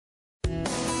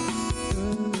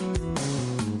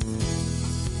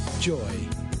joy,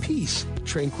 peace,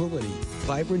 tranquility,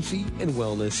 vibrancy, and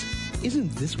wellness. Isn't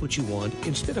this what you want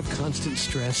instead of constant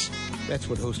stress? That's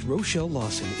what host Rochelle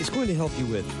Lawson is going to help you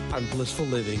with on Blissful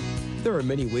Living. There are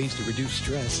many ways to reduce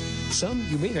stress, some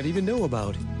you may not even know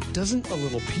about. Doesn't a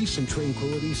little peace and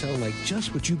tranquility sound like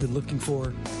just what you've been looking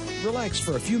for? Relax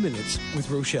for a few minutes with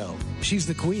Rochelle. She's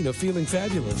the queen of feeling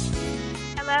fabulous.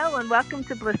 Hello and welcome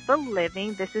to Blissful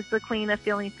Living. This is the queen of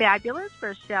feeling fabulous,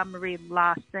 Rochelle Marie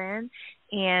Lawson.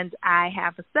 And I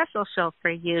have a special show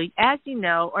for you. As you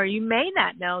know, or you may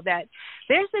not know, that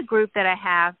there's a group that I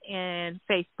have in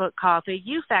Facebook called the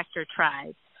U Factor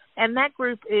Tribe. And that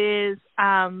group is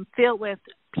filled with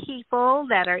people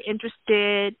that are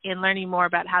interested in learning more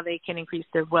about how they can increase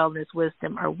their wellness,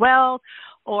 wisdom, or wealth,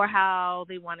 or how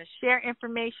they want to share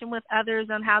information with others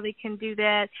on how they can do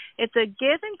that. It's a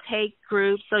give and take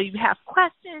group, so you have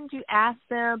questions, you ask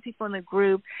them, people in the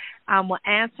group will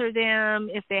answer them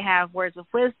if they have words of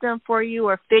wisdom for you,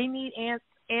 or if they need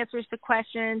answers to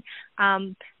questions,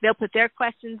 they'll put their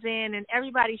questions in, and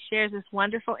everybody shares this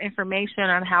wonderful information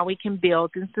on how we can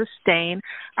build and sustain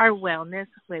our wellness,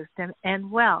 wisdom,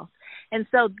 and wealth. And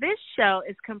so this show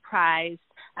is comprised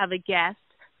of a guest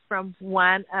from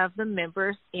one of the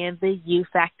members in the U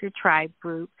Factor Tribe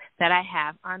group that I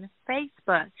have on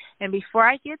Facebook. And before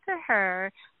I get to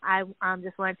her, I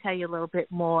just want to tell you a little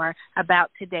bit more about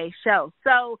today's show.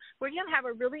 So we're going to have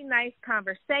a really nice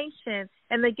conversation,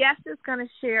 and the guest is going to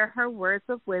share her words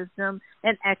of wisdom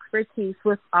and expertise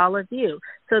with all of you.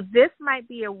 So this might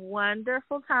be a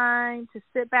wonderful time to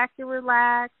sit back and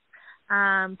relax,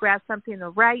 grab something to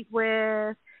write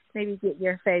with, maybe get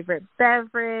your favorite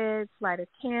beverage, light a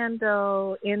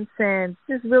candle, incense,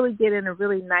 just really get in a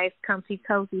really nice, comfy,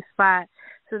 cozy spot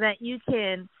so that you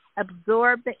can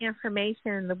absorb the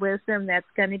information and the wisdom that's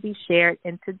going to be shared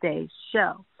in today's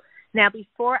show. Now,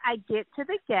 before I get to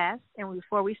the guest and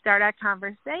before we start our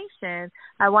conversation,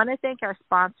 I want to thank our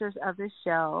sponsors of the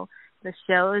show. The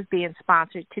show is being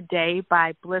sponsored today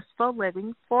by Blissful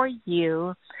Living for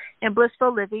You, and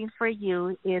Blissful Living for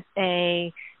You is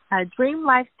a dream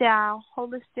lifestyle,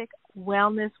 holistic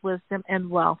wellness, wisdom, and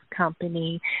wealth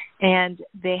company. And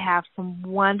they have some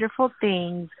wonderful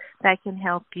things that can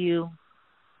help you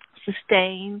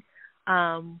sustain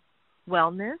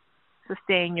wellness,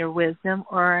 sustain your wisdom,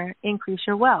 or increase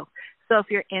your wealth. So if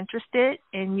you're interested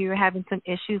and you're having some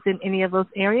issues in any of those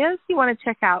areas, you want to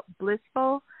check out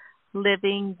Blissful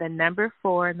Living, the number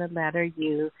 4 and the letter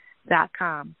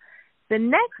U.com. The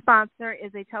next sponsor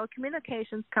is a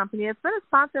telecommunications company that's been a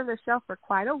sponsor of the show for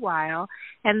quite a while,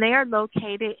 and they are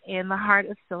located in the heart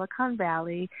of Silicon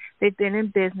Valley. They've been in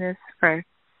business for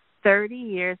 30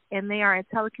 years, and they are a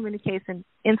telecommunications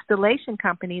installation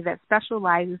company that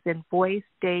specializes in voice,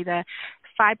 data,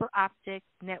 fiber optic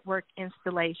network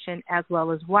installation, as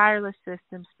well as wireless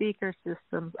systems, speaker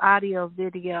systems, audio,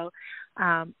 video,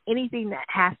 anything that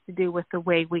has to do with the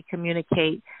way we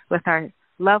communicate with our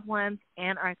loved ones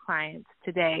and our clients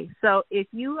today. So if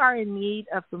you are in need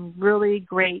of some really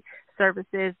great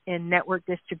services in network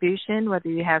distribution, whether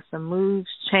you have some moves,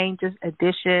 changes,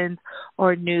 additions,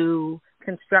 or new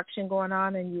construction going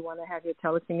on and you want to have your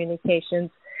telecommunications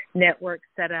network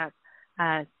set up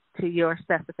to your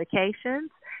specifications,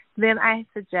 then I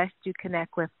suggest you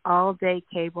connect with All Day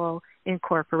Cable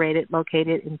Incorporated,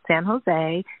 located in San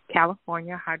Jose,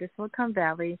 California, heart of Silicon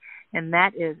Valley, and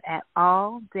that is at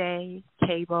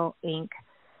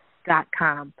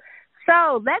alldaycableinc.com.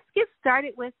 So let's get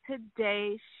started with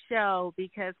today's show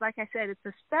because, like I said, it's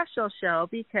a special show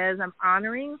because I'm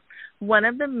honoring one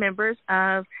of the members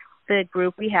of the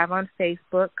group we have on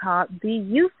Facebook called the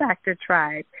U Factor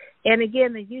Tribe. And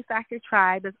again, the U Factor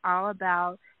Tribe is all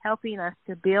about helping us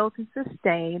to build and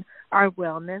sustain our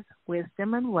wellness,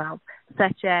 wisdom, and wealth,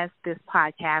 such as this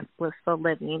podcast, Blissful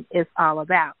Living, is all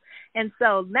about. And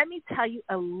so let me tell you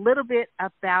a little bit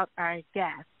about our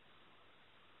guest.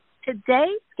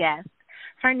 Today's guest,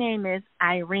 her name is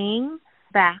Irene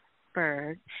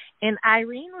Vaksberg, and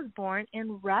Irene was born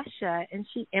in Russia, and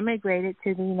she immigrated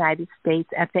to the United States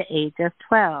at the age of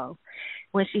 12.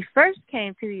 When she first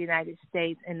came to the United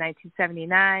States in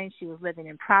 1979, she was living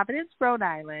in Providence, Rhode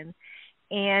Island,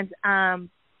 and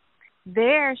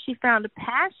there she found a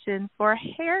passion for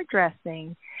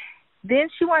hairdressing. Then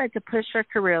she wanted to push her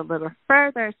career a little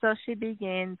further, so she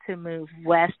began to move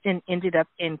west and ended up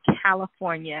in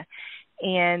California.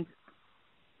 And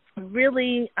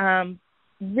really at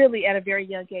a very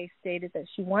young age stated that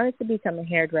she wanted to become a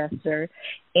hairdresser,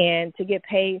 and to get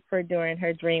paid for doing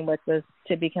her dream, which was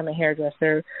to become a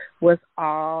hairdresser, was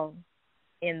all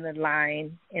in the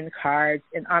line, in the cards,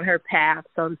 and on her path,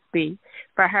 so to speak,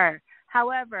 for her.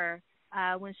 However,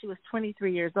 when she was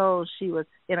 23 years old, she was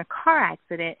in a car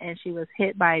accident and she was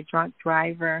hit by a drunk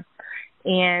driver.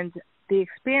 And the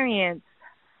experience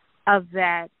of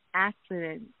that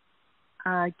accident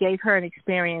gave her an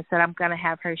experience that I'm going to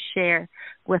have her share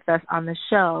with us on the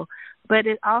show. But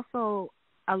it also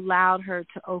allowed her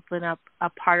to open up a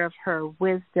part of her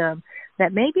wisdom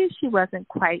that maybe she wasn't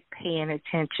quite paying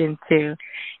attention to.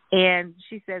 And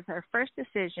she says her first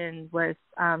decision was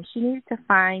she needed to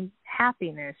find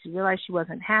happiness. She realized she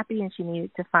wasn't happy and she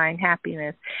needed to find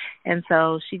happiness. And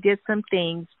so she did some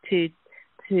things to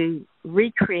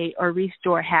recreate or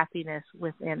restore happiness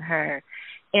within her.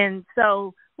 And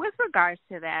so with regards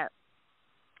to that,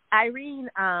 Irene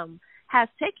has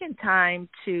taken time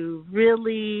to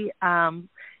really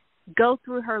go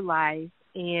through her life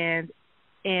and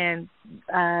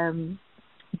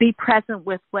be present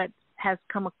with what has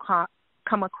come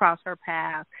across her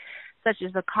path, such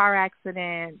as a car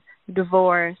accident,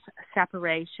 divorce,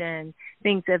 separation,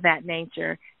 things of that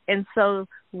nature. And so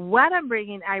what I'm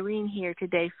bringing Irene here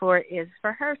today for is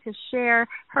for her to share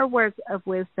her words of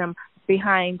wisdom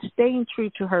behind staying true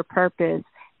to her purpose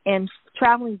and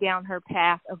traveling down her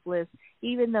path of bliss,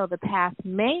 even though the path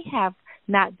may have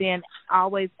not been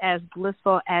always as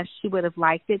blissful as she would have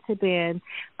liked it to be.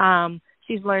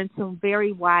 She's learned some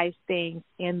very wise things,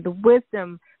 and the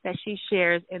wisdom that she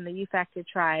shares in the U-Factor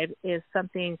Tribe is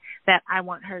something that I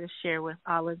want her to share with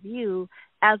all of you,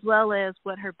 as well as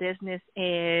what her business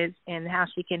is and how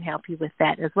she can help you with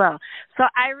that as well. So,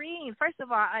 Irene, first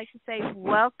of all, I should say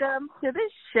welcome to the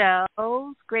show.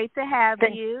 It's great to have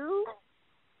you.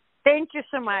 Thank you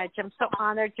so much. I'm so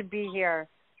honored to be here.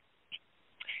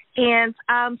 And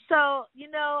so,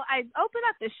 you know, I open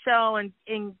up the show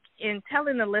in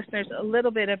telling the listeners a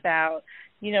little bit about,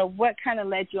 you know, what kind of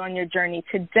led you on your journey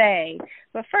today.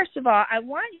 But first of all, I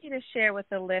want you to share with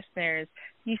the listeners,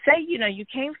 you say, you know, you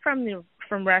came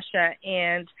from Russia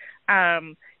and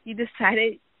you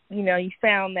decided, you know, you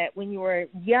found that when you were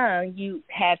young, you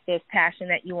had this passion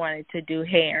that you wanted to do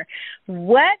hair.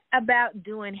 What about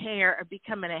doing hair or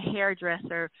becoming a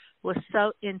hairdresser was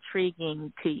so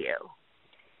intriguing to you?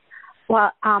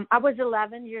 Well, I was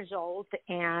 11 years old,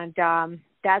 and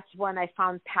that's when I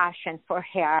found passion for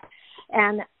hair.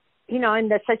 And, you know, in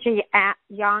such a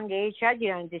young age, I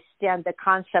didn't understand the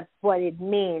concept, what it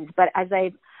means. But as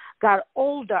I got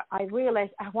older, I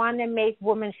realized I want to make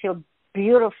women feel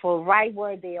beautiful right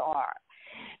where they are.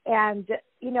 And,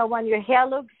 you know, when your hair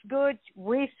looks good,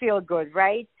 we feel good,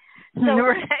 right? So,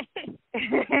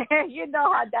 right. You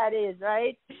know how that is,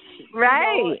 right?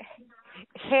 Right. You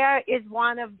know, hair is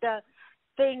one of the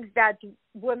things that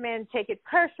women take it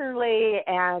personally,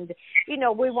 and, you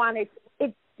know, we want it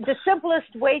the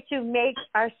simplest way to make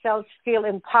ourselves feel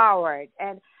empowered.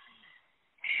 And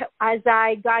as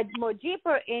I got more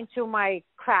deeper into my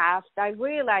craft, I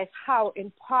realized how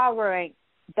empowering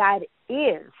that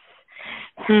is,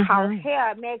 how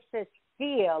hair makes us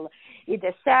feel,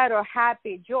 either sad or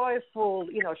happy, joyful,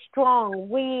 you know, strong,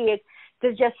 weak.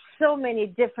 There's just so many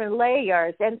different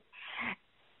layers. And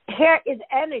hair is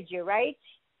energy, right?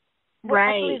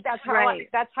 Right. At least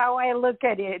that's how I look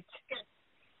at it.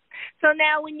 So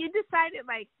now when you decided,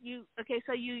 like, you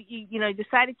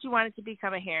decided you wanted to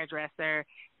become a hairdresser,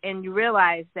 and you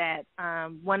realized that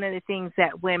one of the things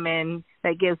that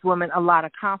gives women a lot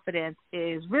of confidence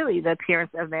is really the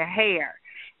appearance of their hair.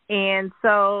 And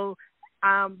so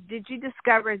did you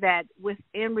discover that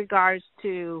in regards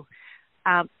to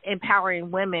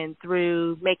empowering women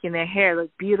through making their hair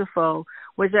look beautiful,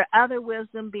 was there other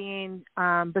wisdom being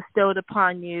bestowed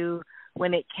upon you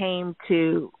when it came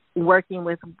to working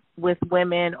with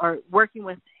women or working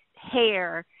with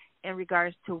hair in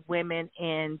regards to women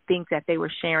and things that they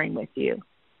were sharing with you?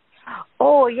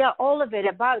 Oh, yeah, all of it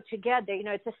about together. You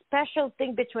know, it's a special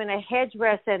thing between a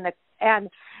hairdresser and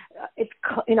it's,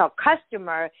 you know,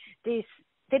 customer. They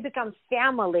become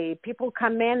family. People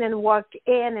come in and walk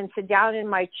in and sit down in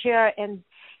my chair, and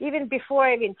even before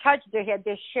I even touch their hair,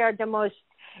 they share the most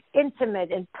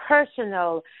intimate and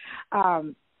personal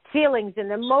feelings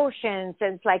and emotions,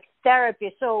 and it's like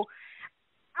therapy. So,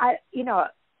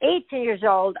 18 years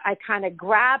old, I kind of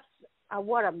grasp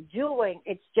what I'm doing.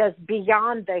 It's just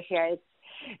beyond the hair.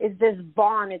 It's this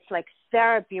bond. It's like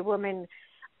therapy. Women.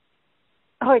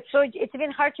 Oh, it's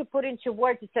even hard to put into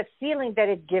words. It's a feeling that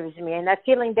it gives me, and that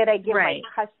feeling that I give my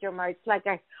customer. It's like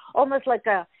almost like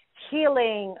a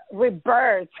healing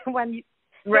rebirth when you.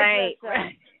 Right.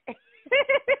 Right.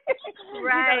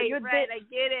 Right. I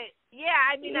get it. Yeah,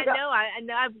 I mean, I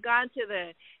know I've gone to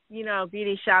the, you know,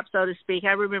 beauty shop, so to speak.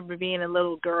 I remember being a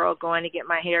little girl going to get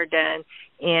my hair done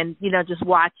and, you know, just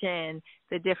watching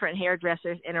the different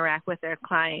hairdressers interact with their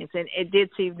clients. And it did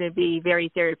seem to be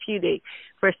very therapeutic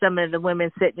for some of the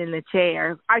women sitting in the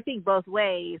chair. I think both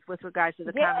ways with regards to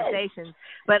the conversations.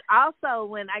 But also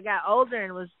when I got older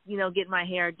and was, getting my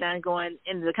hair done, going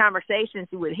into the conversations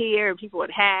you would hear, people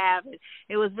would have,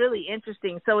 it was really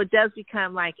interesting. So it does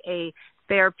become like a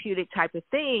therapeutic type of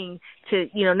thing to,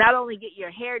 not only get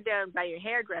your hair done by your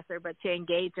hairdresser, but to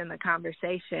engage in the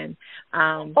conversation,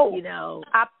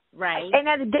 right. And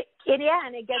then,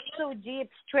 and it gets so deep,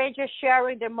 strangers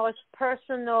sharing their most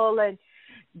personal and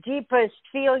deepest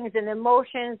feelings and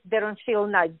emotions. They don't feel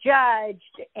not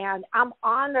judged. And I'm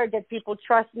honored that people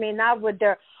trust me now with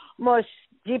their most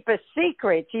deepest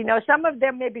secrets. Some of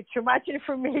them may be too much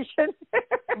information.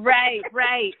 Right.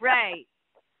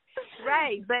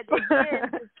 But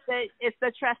again, it's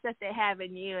the trust that they have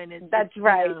in you, and that's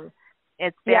right.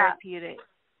 It's therapeutic.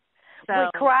 So,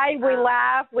 we cry, we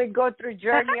laugh, we go through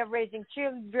journey of raising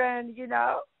children.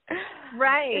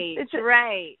 Right,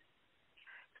 right.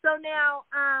 So now,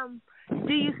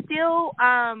 do you still?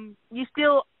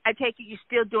 I take it you're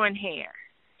still doing hair.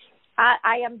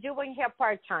 I am doing hair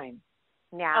part-time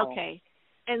now. Okay.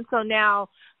 And so now,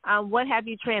 what have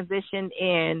you transitioned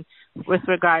in with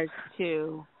regards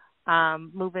to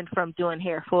moving from doing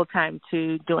hair full-time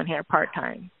to doing hair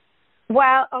part-time?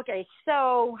 Well, okay,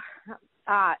 so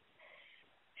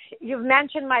you've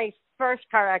mentioned my first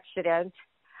car accident,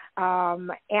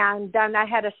 and then I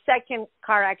had a second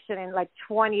car accident like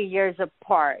 20 years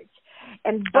apart.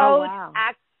 And both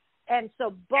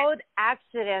both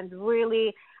accidents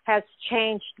really has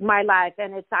changed my life.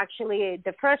 And it's actually,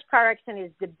 the first car accident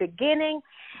is the beginning,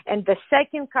 and the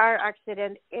second car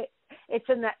accident, it's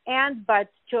in the end, but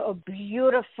to a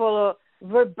beautiful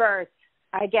rebirth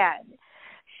again.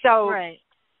 So, right.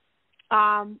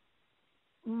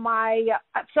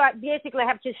 So I basically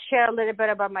have to share a little bit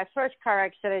about my first car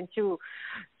accident to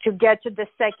get to the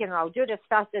second. I'll do it as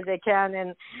fast as I can.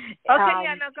 And go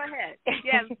ahead.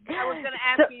 Yeah, I was going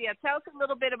to ask you. Tell us a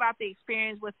little bit about the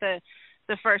experience with the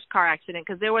first car accident,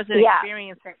 because there was an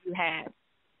experience that you had.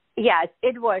 Yes,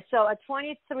 it was. So at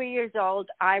 23 years old,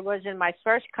 I was in my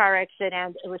first car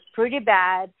accident. It was pretty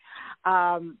bad.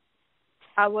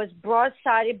 I was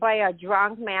broadsided by a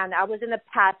drunk man. I was in the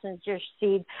passenger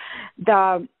seat.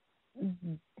 Hold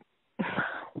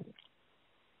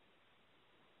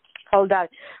on.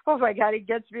 Oh my God, it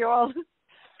gets me all.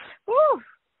 Woo.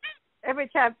 Every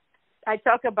time I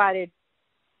talk about it.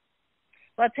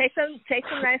 Well, take some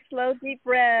nice slow deep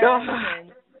breaths.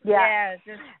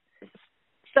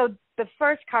 So the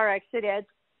first car accident,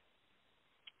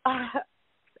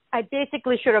 I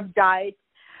basically should have died.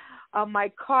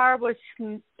 My car was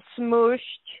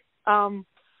smooshed.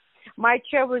 My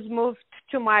chair was moved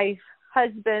to my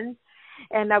husband,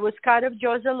 and I was cut off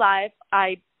jaws alive.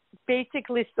 I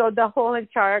basically saw the whole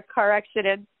entire car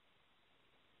accident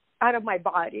out of my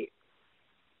body.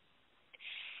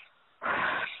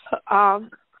 I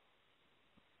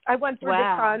went through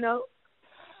the tunnel.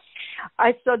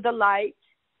 I saw the light.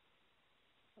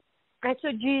 I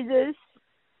saw Jesus.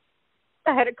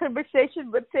 I had a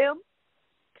conversation with him.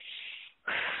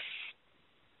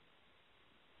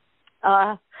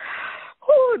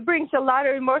 It brings a lot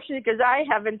of emotion because I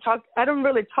don't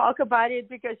really talk about it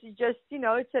because it's just,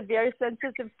 it's a very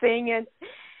sensitive thing, and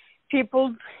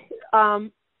people,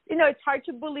 it's hard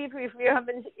to believe if you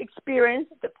haven't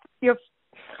experienced your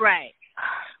right.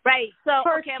 So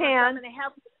firsthand. I'm going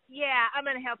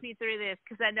to help you through this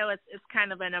because I know it's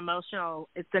kind of an emotional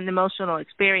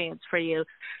experience for you.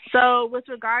 So with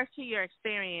regards to your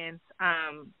experience,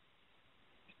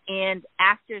 and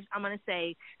after, I'm going to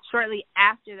say shortly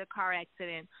after the car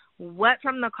accident, what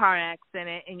from the car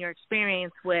accident and your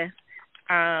experience with,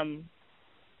 going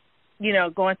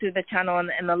through the tunnel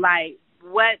and the light,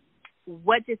 what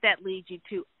did that lead you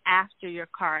to after your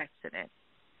car accident?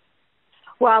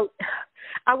 Well,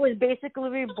 I was basically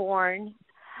reborn.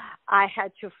 I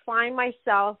had to find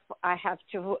myself. I have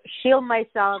to heal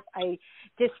myself. I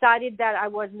decided that I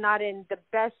was not in the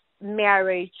best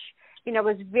marriage. I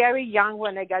was very young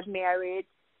when I got married.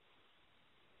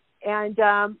 And,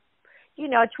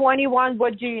 21,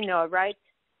 what do you know, right?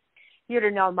 You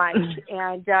don't know much.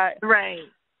 And right.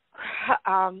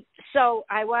 So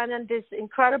I went on this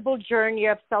incredible journey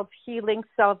of self-healing,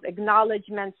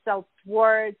 self-acknowledgement,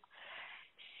 self-worth,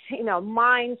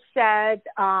 mindset,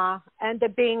 ended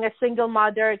up being a single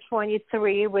mother at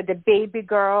 23 with a baby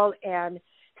girl and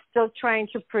still trying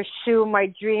to pursue my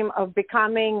dream of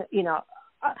becoming,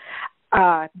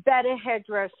 a better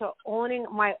hairdresser, owning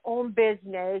my own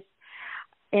business.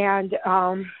 And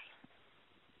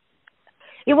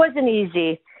it wasn't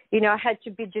easy. I had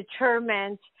to be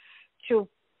determined to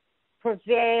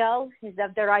prevail, is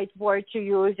that the right word to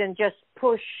use, and just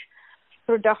push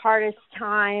through the hardest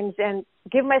times and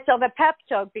give myself a pep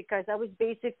talk, because I was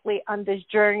basically on this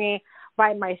journey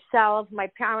by myself. My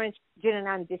parents didn't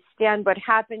understand what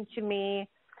happened to me.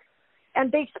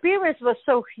 And the experience was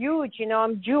so huge. You know,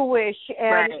 I'm Jewish,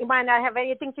 and it might not have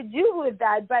anything to do with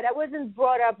that, but I wasn't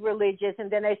brought up religious.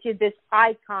 And then I see this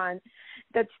icon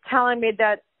that's telling me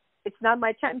that it's not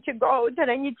my time to go, that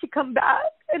I need to come back,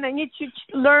 and I need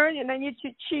to learn, and I need to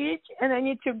teach, and I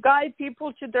need to guide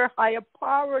people to their higher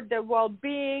power, their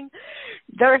well-being,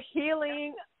 their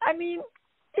healing. I mean,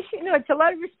 you know, it's a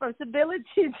lot of responsibility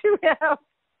to have.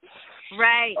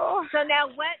 Right. Oh. So now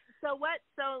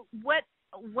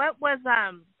what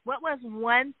was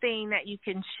one thing that you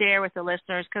can share with the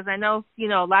listeners? Because I know, you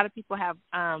know, a lot of people have,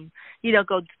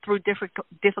 go through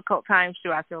difficult times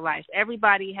throughout their life.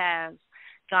 Everybody has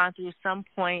gone through some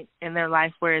point in their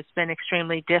life where it's been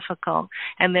extremely difficult,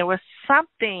 and there was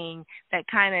something that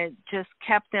kind of just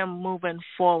kept them moving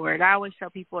forward. I always tell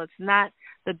people it's not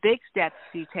the big steps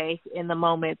you take in the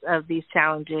moments of these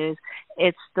challenges.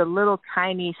 It's the little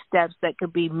tiny steps that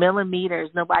could be millimeters,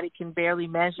 nobody can barely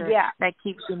measure, that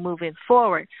keeps you moving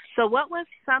forward. So what was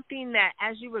something that,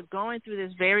 as you were going through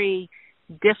this very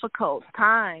difficult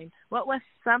time, what was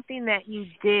something that you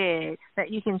did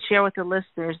that you can share with the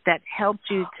listeners that helped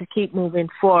you to keep moving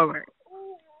forward?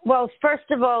 Well, first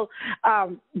of all,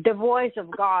 the voice of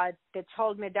God that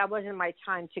told me that wasn't my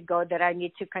time to go, that I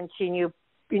need to continue,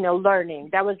 you know, learning.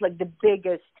 That was like the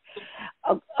biggest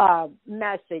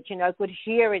message. You know, I could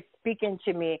hear it speaking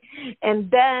to me.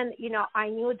 And then, you know, I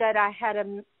knew that I had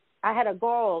a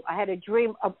goal. I had a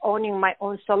dream of owning my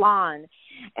own salon.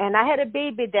 And I had a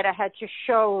baby that I had to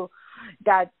show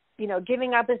that, you know,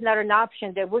 giving up is not an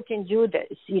option, that we can do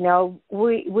this. You know,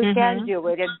 we can do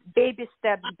it. And baby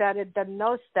steps better than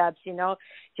no steps, you know.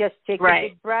 Just take a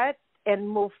big breath and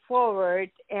move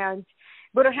forward. And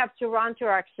we don't have to run to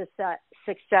our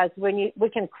success when we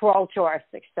can crawl to our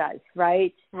success,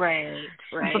 right? Right.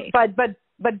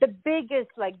 But the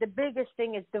biggest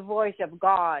thing is the voice of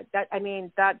God. That's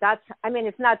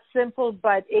it's not simple,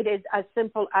 but it is as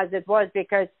simple as it was,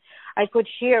 because I could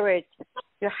hear it.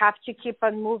 You have to keep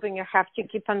on moving. You have to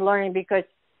keep on learning, because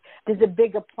there's a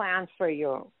bigger plan for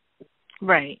you.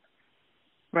 Right.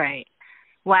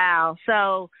 Wow.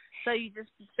 So you just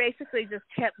basically just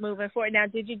kept moving forward. Now,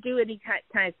 did you do any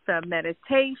types of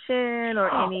meditation or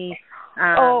any,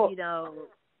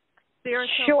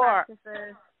 spiritual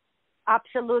practices?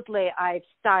 Absolutely. I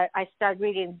started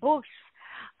reading books.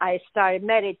 I started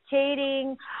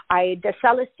meditating. The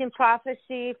Celestine Prophecy,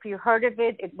 if you heard of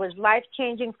it, it was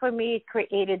life-changing for me. It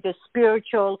created the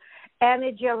spiritual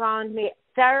energy around me.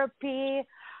 Therapy.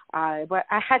 I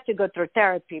had to go through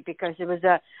therapy because there was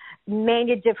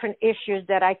many different issues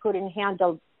that I couldn't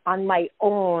handle on my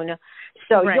own.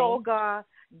 So yoga,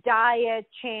 diet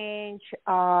change.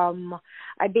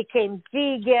 I became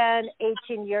vegan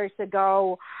 18 years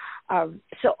ago.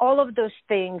 So all of those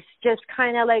things, just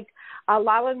kind of like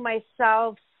allowing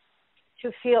myself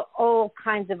to feel all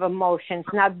kinds of emotions,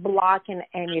 not blocking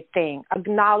anything,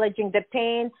 acknowledging the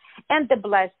pain and the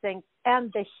blessing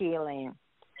and the healing.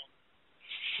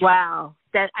 Wow.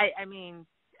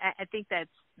 I think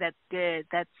that's good.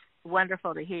 That's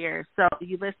wonderful to hear. So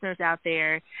you listeners out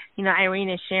there, you know, Irene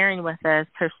is sharing with us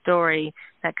her story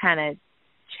that kind of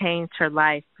changed her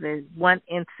life. There's one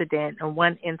incident or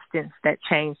one instance that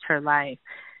changed her life.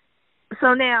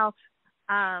 So now,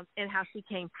 and how she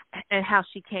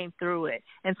came through it.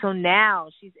 And so now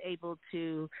she's able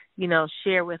to, you know,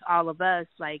 share with all of us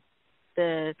like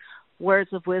the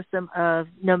words of wisdom of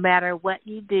no matter what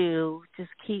you do, just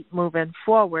keep moving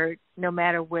forward, no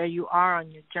matter where you are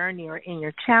on your journey or in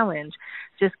your challenge,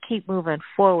 just keep moving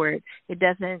forward. It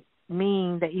doesn't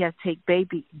mean that you have to take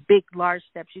big, large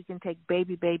steps. You can take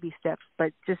baby steps,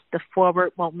 but just the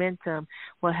forward momentum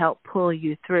will help pull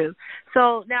you through.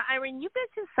 So now, Irene, you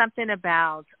mentioned something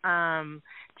about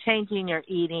changing your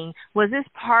eating. Was this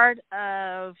part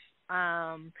of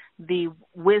the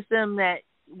wisdom that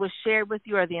was shared with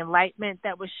you, or the enlightenment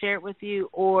that was shared with you,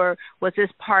 or was this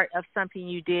part of something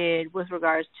you did with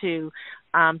regards to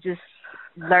just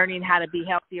learning how to be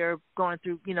healthier, going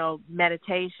through, you know,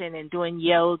 meditation and doing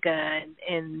yoga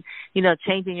and you know,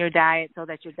 changing your diet so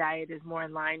that your diet is more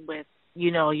in line with,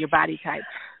 you know, your body type?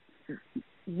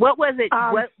 What was it?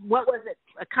 What was it?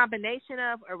 A combination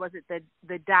of, or was it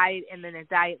the diet, and then the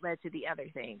diet led to the other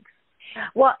things?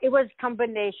 Well, it was a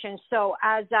combination. So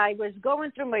as I was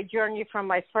going through my journey from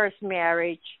my first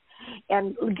marriage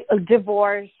and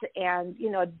divorce, and, you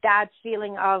know, that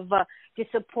feeling of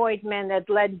disappointment that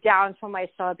let down for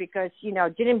myself because, you know,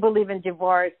 didn't believe in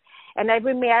divorce. And I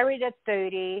remarried at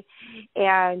 30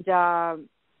 and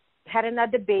had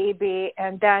another baby.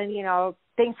 And then,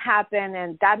 things happened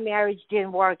and that marriage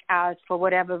didn't work out for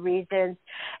whatever reasons.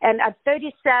 And at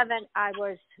 37, I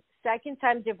was second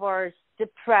time divorced,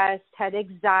 depressed, had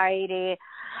anxiety,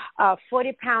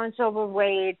 40 pounds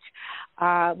overweight,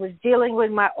 was dealing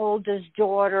with my oldest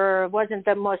daughter, wasn't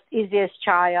the most easiest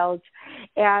child,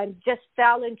 and just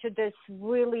fell into this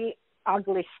really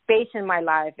ugly space in my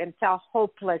life and felt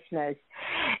hopelessness.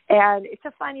 And it's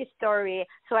a funny story.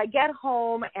 So I get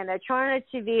home and I turn on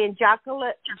the TV and Jack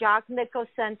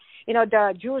Nicholson,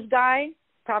 the Jewish guy,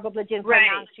 probably didn't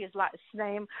pronounce his last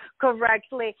name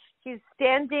correctly. He's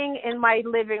standing in my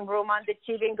living room on the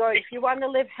TV and going, if you want to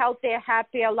live healthy,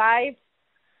 happy, alive,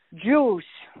 Jews.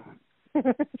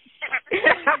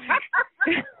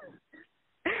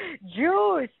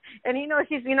 Jews. And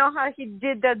he's how he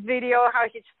did that video, how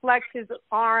he flexed his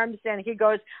arms and he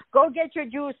goes, go get your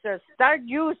juicer, start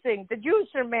juicing, the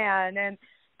juicer man. And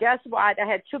guess what? I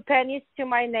had 2 pennies to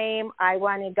my name. I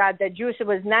went and got the juicer. It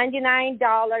was $99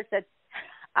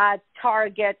 at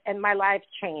Target, and my life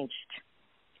changed.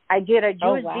 I did a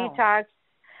juice detox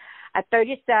at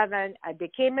 37. I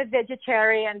became a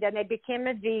vegetarian, then I became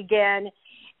a vegan,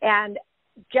 and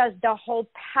just the whole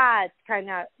path kind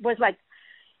of was like,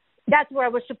 that's where I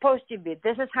was supposed to be.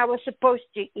 This is how I was supposed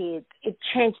to eat. It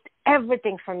changed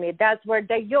everything for me. That's where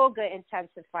the yoga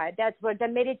intensified. That's where the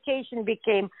meditation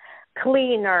became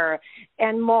cleaner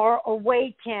and more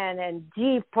awakened and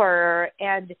deeper.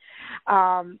 And,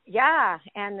 and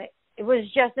it was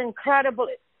just an incredible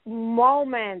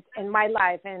moment in my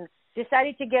life, and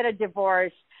decided to get a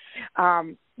divorce.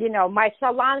 My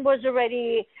salon was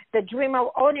already, the dream of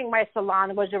owning my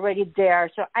salon was already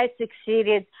there. So I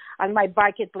succeeded on my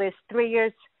bucket list 3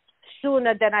 years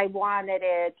sooner than I wanted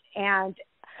it. And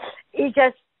it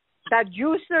just, that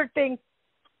juicer thing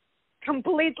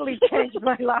completely changed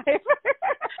my life.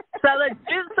 So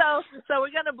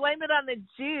we're going to blame it on the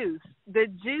juice, the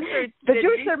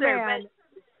juicer man.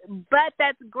 But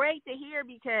that's great to hear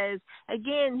because,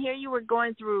 again, here you were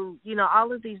going through,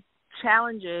 all of these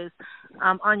challenges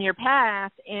on your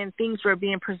path, and things were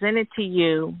being presented to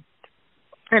you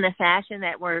in a fashion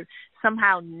that were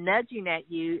somehow nudging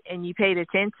at you, and you paid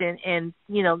attention, and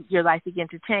your life began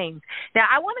to change. Now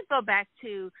I want to go back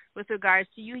to, with regards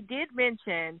to, you did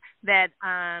mention that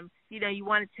you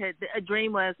wanted to, a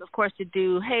dream was of course to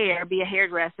do hair, be a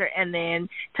hairdresser, and then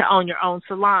to own your own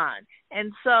salon.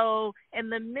 And so in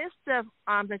the midst of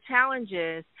the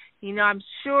challenges, I'm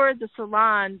sure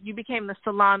you became the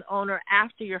salon owner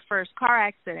after your first car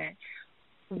accident.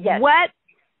 Yes.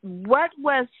 What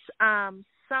was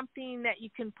something that you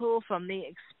can pull from the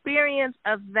experience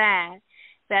of that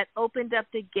opened up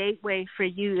the gateway for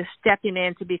you to stepping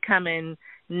into becoming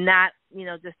not,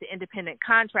 just the independent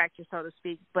contractor, so to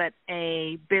speak, but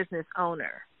a business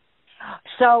owner?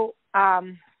 So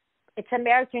it's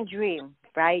American dream,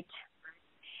 right?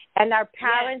 And our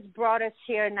parents brought us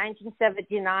here in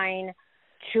 1979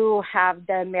 to have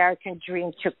the American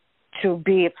dream to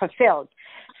be fulfilled.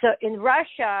 So in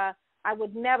Russia, I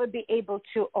would never be able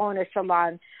to own a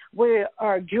salon. We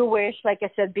are Jewish, like I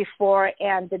said before,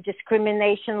 and the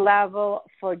discrimination level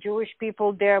for Jewish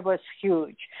people there was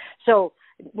huge. So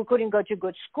we couldn't go to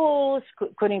good schools,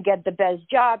 couldn't get the best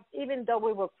jobs, even though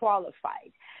we were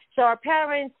qualified. So our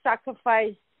parents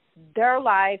sacrificed their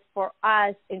life for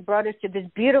us and brought us to this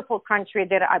beautiful country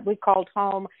that we called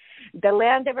home, the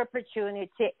land of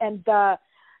opportunity, and the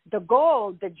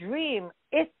goal, the dream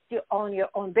is to own your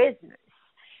own business.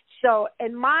 So,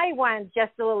 and mine went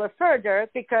just a little further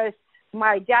because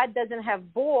my dad doesn't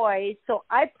have boys, so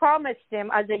I promised him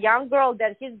as a young girl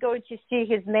that he's going to see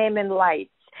his name in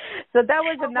lights. So that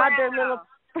was another little...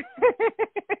 Oh,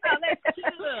 that's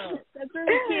cute. That's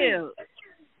really cute.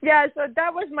 Yeah, so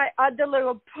that was my other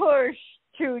little push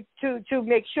to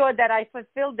make sure that I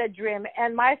fulfilled the dream.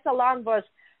 And my salon was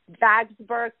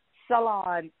Vaksberg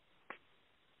Salon.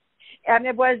 And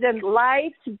it was in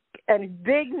lights and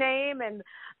big name, and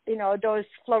those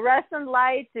fluorescent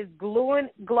lights is glow in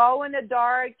the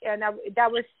dark. And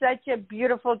that was such a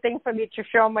beautiful thing for me to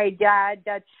show my dad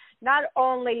that not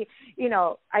only,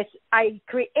 I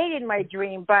created my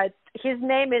dream, but his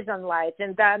name is on lights,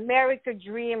 and the American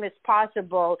dream is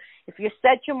possible if you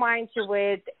set your mind to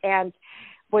it, and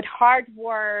with hard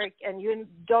work, and you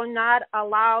do not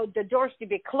allow the doors to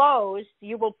be closed,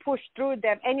 you will push through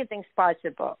them. Anything's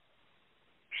possible.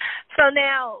 So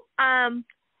now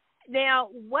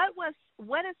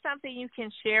what is something you can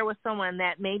share with someone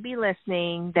that may be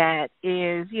listening that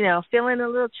is, feeling a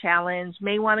little challenged,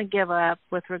 may want to give up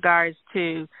with regards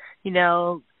to,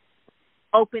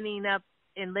 opening up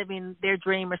in living their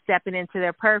dream or stepping into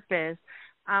their purpose,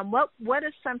 what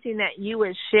is something that you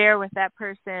would share with that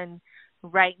person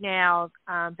right now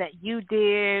that you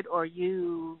did or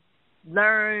you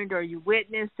learned or you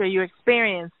witnessed or you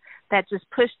experienced that just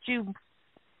pushed you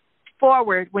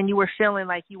forward when you were feeling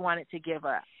like you wanted to give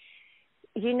up?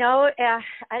 You know,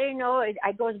 I don't know.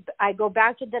 I go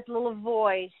back to that little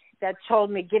voice that told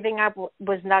me giving up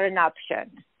was not an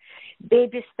option.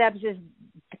 Baby steps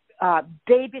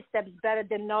better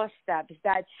than no steps.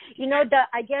 That, you know,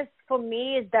 I guess for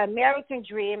me is the American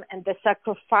dream and the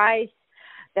sacrifice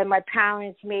that my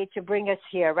parents made to bring us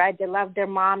here, right? They left their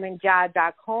mom and dad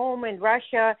back home in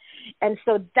Russia. And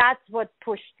so that's what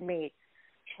pushed me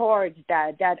towards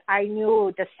that I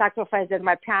knew the sacrifice that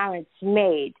my parents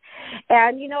made.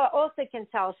 And, you know, I also can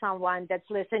tell someone that's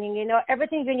listening, you know,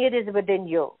 everything you need is within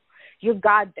you. You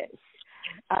got this.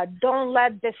 Don't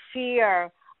let the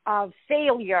fear of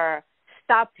failure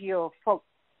stop you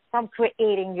from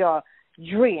creating your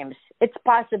dreams. It's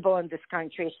possible in this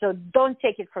country, so don't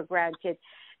take it for granted.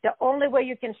 The only way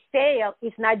you can fail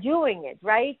is not doing it,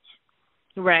 right?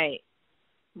 Right.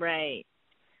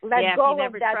 Let go if you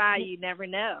never of that. Try, you never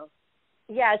know.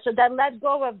 Yeah, so then let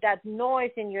go of that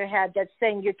noise in your head that's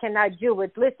saying you cannot do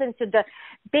it. Listen to the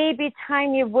baby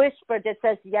tiny whisper that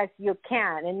says, yes, you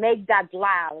can, and make that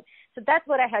loud. So that's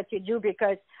what I had to do,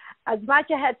 because as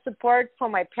much I had support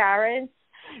from my parents,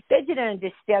 they didn't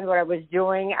understand what I was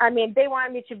doing. I mean, they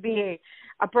wanted me to be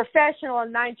a professional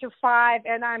 9 to 5,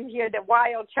 and I'm here, the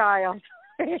wild child.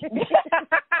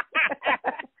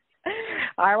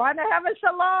 I want to have a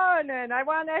salon, and I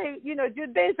want to, you know, do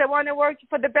this. I want to work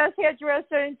for the best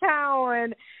hairdresser in town,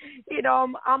 and, you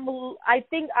know, I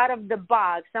think out of the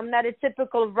box. I'm not a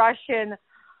typical Russian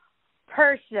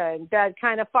person that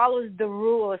kind of follows the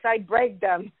rules. I break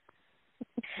them.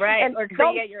 Right, and or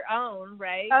create your own,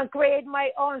 right? Create my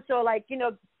own. So, like, you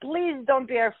know, please don't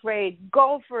be afraid.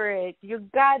 Go for it. You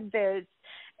got this.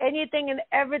 Anything and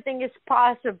everything is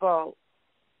possible.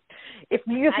 If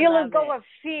you let go of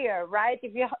fear, right?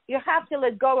 If you have to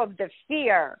let go of the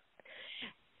fear.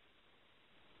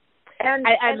 And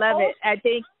I love it.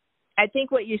 I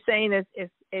think what you're saying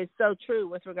is so true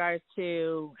with regards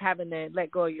to having to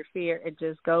let go of your fear and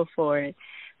just go for it.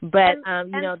 But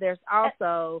you know, there's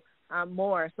also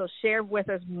more. So share with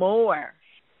us more.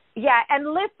 Yeah, and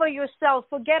live for yourself.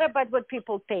 Forget about what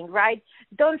people think, right?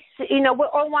 Don't, you know, we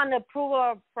all want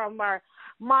approval from our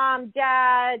mom,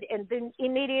 dad, and the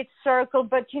immediate circle.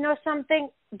 But you know something?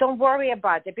 Don't worry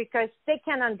about it, because they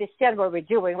can understand what we're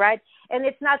doing, right? And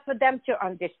it's not for them to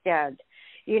understand,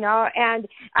 you know. And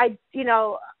I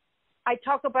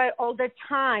talk about it all the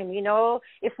time, you know.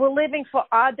 If we're living for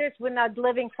others, we're not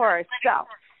living for ourselves.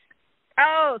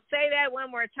 Oh, say that one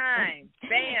more time.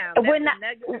 Bam. We're not.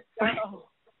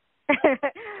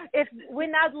 If we're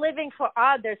not living for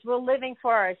others, we're living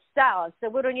for ourselves. So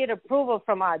we don't need approval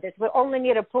from others. We only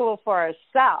need approval for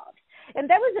ourselves. And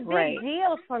that was a big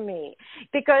deal for me,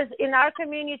 because in our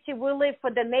community, we live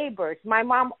for the neighbors. My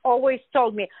mom always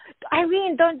told me,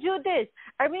 Irene, don't do this.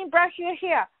 Irene, brush your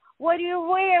hair. What are you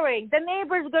wearing? The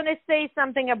neighbor's going to say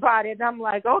something about it. I'm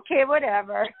like, okay,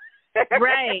 whatever.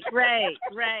 Right.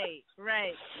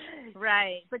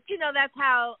 But you know, that's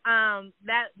how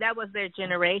that was their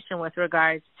generation with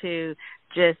regards to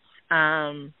just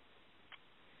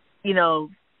you know,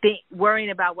 worrying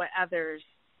about what others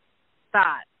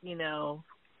thought, you know,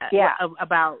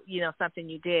 about, you know, something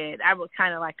you did. I was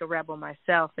kind of like a rebel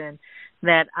myself, and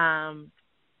that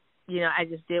you know, I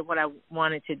just did what I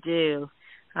wanted to do,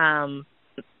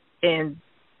 and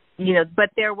you know, but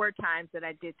there were times that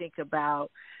I did think about,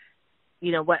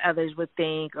 you know, what others would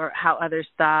think or how others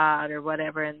thought or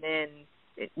whatever. And then,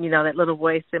 you know, that little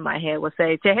voice in my head would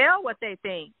say, to hell what they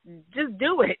think, just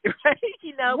do it, right?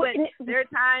 You know, but there are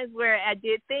times where I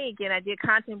did think and I did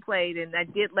contemplate, and I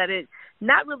did let it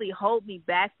not really hold me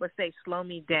back, but say slow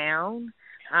me down.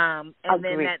 And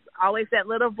then that always that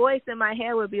little voice in my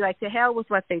head would be like, to hell with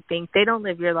what they think. They don't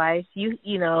live your life. You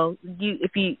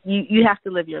have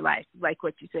to live your life, like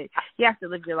what you said. You have to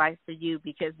live your life for you,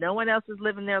 because no one else is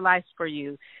living their lives for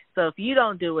you. So if you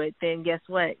don't do it, then guess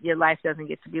what? Your life doesn't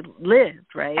get to be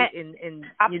lived, right? And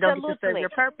you don't get to serve your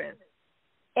purpose.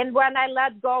 And when I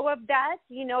let go of that,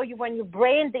 you know, when you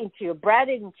breathe into,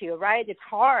 right, it's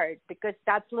hard, because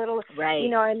that's little, you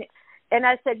know, and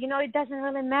I said, you know, it doesn't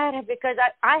really matter, because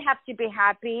I have to be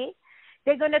happy.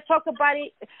 They're going to talk about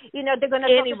it, you know, they're going to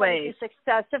talk about it if you're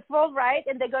successful, right?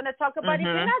 And they're going to talk about it if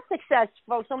you're not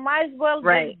successful. So might as well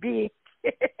just be.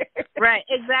 Right,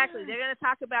 exactly. They're going to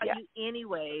talk about you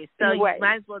anyway, so you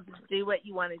might as well do what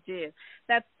you want to do.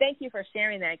 Thank you for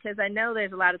sharing that, because I know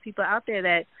there's a lot of people out there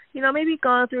that, maybe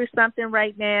going through something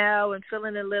right now and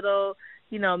feeling a little,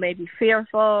 maybe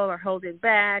fearful or holding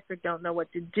back or don't know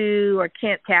what to do or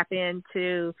can't tap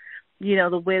into,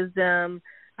 the wisdom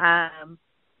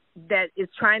that is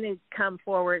trying to come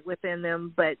forward within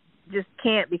them, but just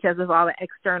can't because of all the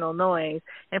external noise.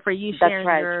 And for you sharing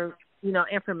your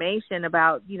information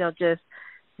about, just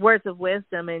words of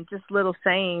wisdom and just little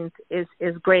sayings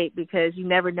is great, because you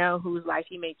never know whose life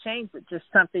you may change with just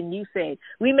something you say.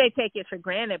 We may take it for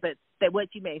granted, but that what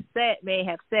you may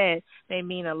have said may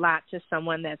mean a lot to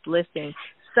someone that's listening.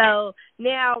 So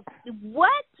now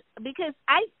because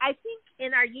I think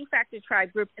in our U Factor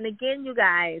Tribe group, and again, you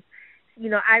guys,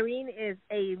 Irene is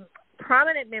a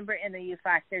prominent member in the U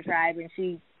Factor Tribe, and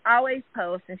she always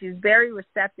posts, and she's very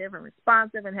receptive and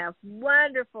responsive and has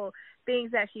wonderful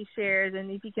things that she shares. And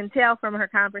if you can tell from her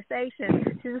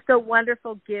conversation, she's just a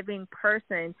wonderful, giving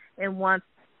person and wants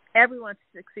everyone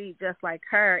to succeed just like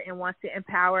her and wants to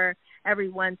empower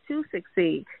everyone to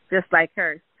succeed just like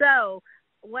her. So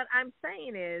what I'm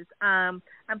saying is I'm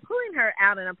pulling her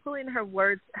out, and I'm pulling her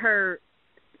words,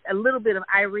 a little bit of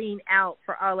Irene out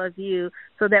for all of you,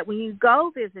 so that when you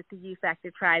go visit the U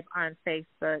Factor Tribe on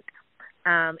Facebook,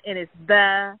 and it's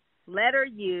the letter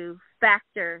U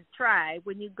Factor Tribe,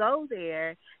 when you go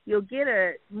there, you'll get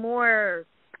a more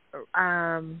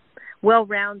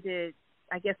well-rounded,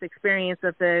 I guess, experience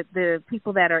of the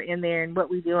people that are in there and what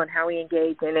we do and how we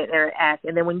engage and interact.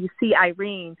 And then when you see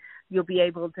Irene, you'll be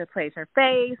able to place her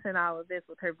face and all of this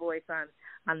with her voice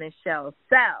on this show.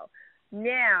 So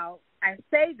now I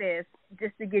say this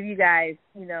just to give you guys,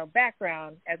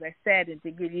 background, as I said, and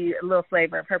to give you a little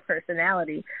flavor of her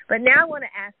personality. But now I want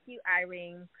to ask you,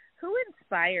 Irene, who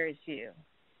inspires you?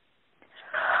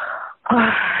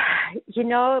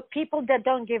 People that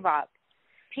don't give up,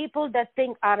 people that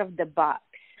think out of the box,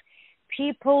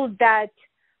 people that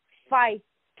fight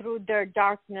through their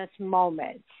darkness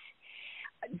moments.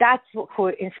 That's who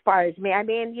inspires me. I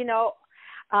mean,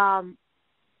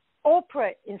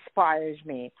 Oprah inspires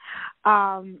me.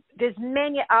 There's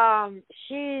many.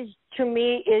 She, to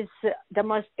me, is the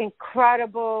most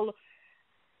incredible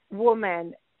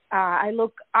woman. I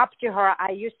look up to her.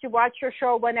 I used to watch her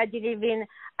show when I didn't even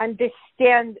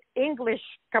understand English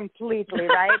completely,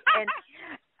 right?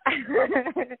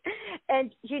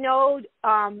 And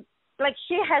like,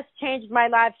 she has changed my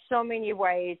life so many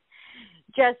ways.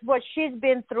 Just what she's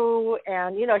been through,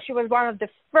 and she was one of the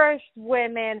first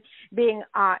women being,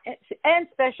 and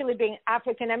especially being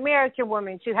African American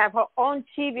woman, to have her own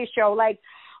TV show. Like,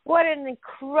 what an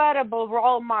incredible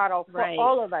role model for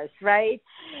all of us, right?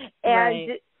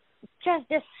 And just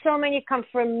there's so many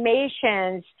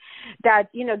confirmations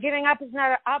that giving up is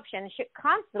not an option. She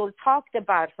constantly talked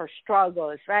about her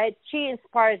struggles, right? She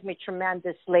inspires me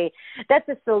tremendously. That's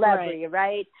a celebrity,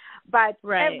 right? But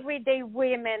everyday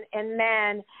women and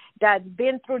men that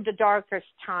been through the darkest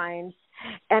times,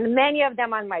 and many of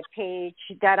them on my page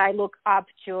that I look up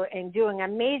to and doing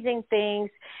amazing things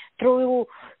through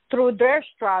their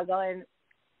struggle,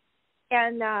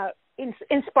 and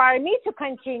inspire me to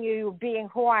continue being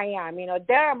who I am.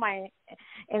 They're my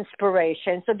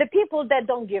inspiration. So the people that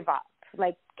don't give up,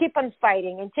 like, keep on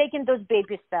fighting and taking those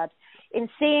baby steps and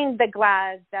seeing the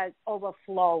glass that's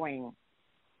overflowing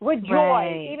with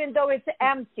joy, even though it's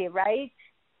empty, right?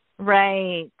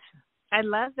 Right. I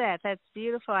love that. That's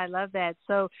beautiful. I love that.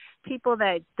 So people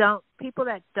that don't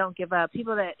give up,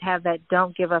 people that have that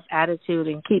don't give up attitude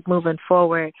and keep moving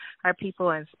forward are people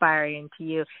inspiring to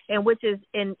you. And which is,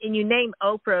 and you name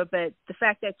Oprah, but the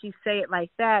fact that you say it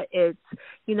like that, it's,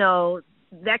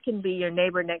 that can be your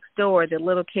neighbor next door, the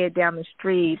little kid down the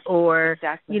street, or,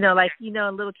 a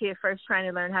little kid first trying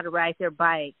to learn how to ride their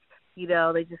bike. They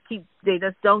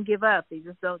just don't give up. They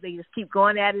just keep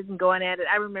going at it and going at it.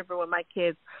 I remember when my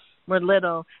kids were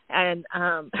little, and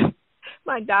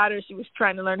my daughter, she was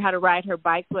trying to learn how to ride her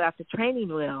bike without the training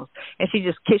wheels, and she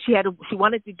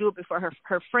wanted to do it before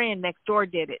her friend next door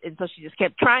did it, and so she just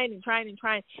kept trying,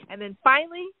 and then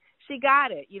finally she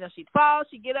got it. She'd fall,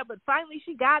 she'd get up, but finally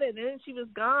she got it, and then she was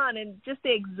gone. And just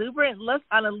the exuberant look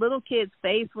on a little kid's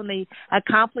face when they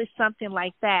accomplish something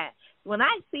like that. When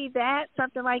I see that,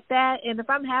 something like that, and if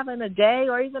I'm having a day,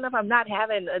 or even if I'm not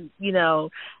having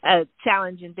a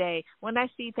challenging day, when I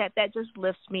see that just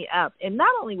lifts me up. And not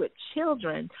only with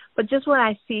children, but just when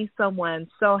I see someone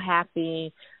so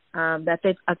happy that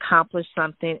they've accomplished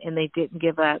something and they didn't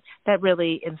give up, that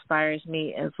really inspires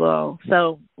me as well.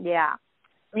 So, yeah.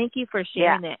 Thank you for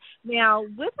sharing that. Now,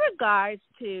 with regards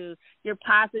to your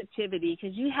positivity,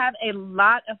 because you have a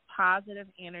lot of positive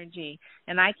energy,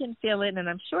 and I can feel it, and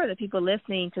I'm sure that people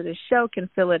listening to the show can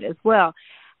feel it as well.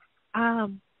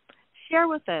 Share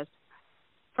with us,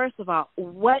 first of all,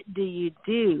 what do you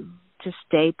do to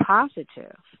stay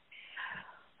positive?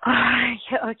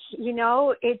 You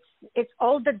know, it's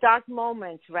all the dark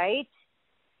moments, right?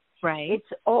 Right.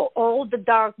 It's all the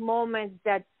dark moments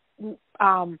that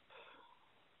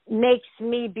makes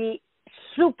me be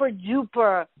super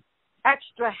duper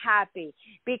extra happy,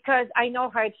 because I know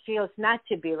how it feels not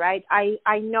to be, right?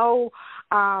 I know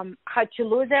how to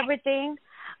lose everything.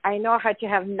 I know how to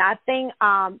have nothing.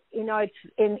 You know,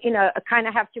 I kind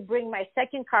of have to bring my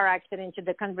second car accident into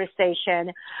the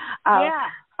conversation.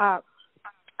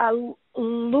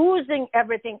 Losing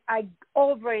everything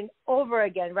over and over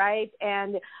again, right?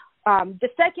 And the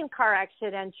second car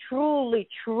accident truly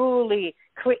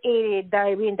created the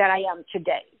Irene that I am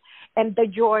today, and the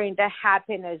joy and the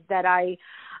happiness that I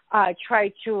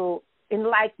try to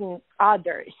enlighten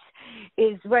others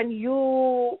is when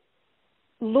you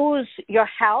lose your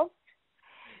health,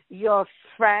 your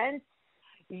friends,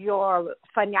 your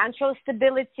financial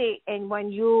stability, and when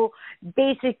you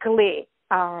basically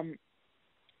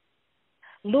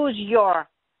lose your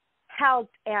health,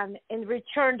 and in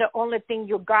return the only thing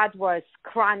you got was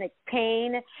chronic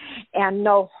pain and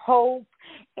no hope,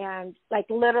 and like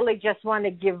literally just want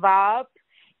to give up.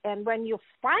 And when you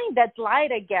find that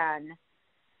light again,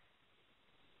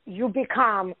 you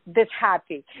become this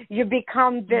happy. You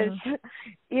become this,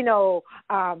 you know,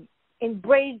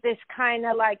 embrace this kind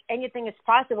of like anything is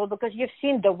possible, because you've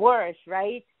seen the worst,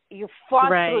 right? You fought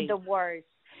through the worst.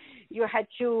 You had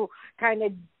to kind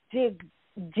of dig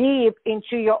deep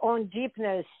into your own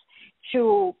deepness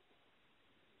to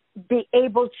be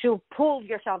able to pull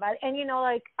yourself out. And, you know,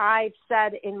 like I've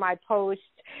said in my posts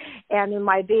and in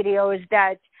my videos,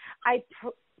 that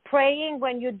praying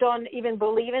when you don't even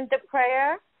believe in the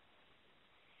prayer,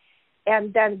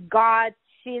 and then God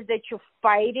sees that you're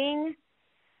fighting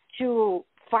to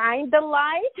find the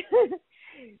light,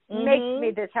 makes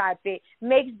me this happy,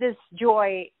 makes this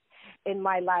joy in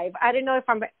my life. I don't know if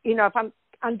I'm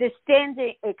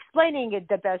explaining it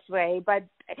the best way, but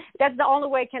that's the only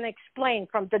way I can explain.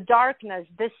 From the darkness,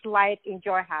 this light and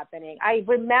joy happening. I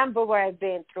remember what I've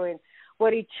been through and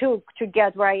what it took to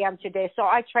get where I am today. So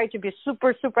I try to be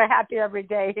super, super happy every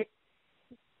day.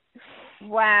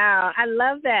 Wow. I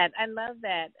love that.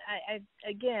 I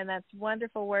again, that's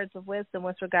wonderful words of wisdom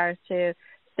with regards to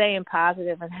staying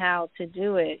positive and how to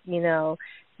do it. You know,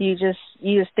 you just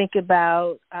think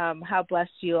about how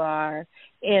blessed you are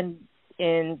in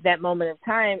that moment of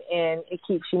time, and it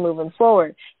keeps you moving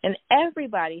forward. And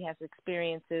everybody has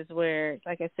experiences where,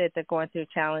 like I said, they're going through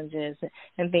challenges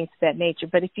and things of that nature.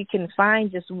 But if you can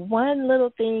find just one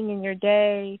little thing in your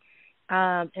day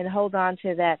and hold on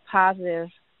to that positive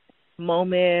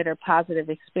moment or positive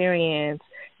experience,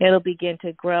 it'll begin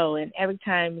to grow. And every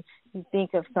time you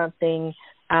think of something,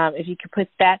 if you could put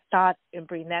that thought and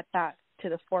bring that thought to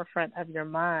the forefront of your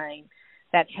mind,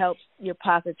 that helps your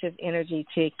positive energy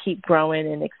to keep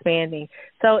growing and expanding.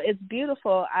 So it's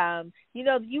beautiful. You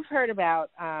know, you've heard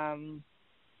about, I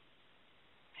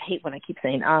hate when I keep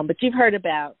saying but you've heard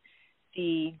about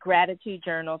the gratitude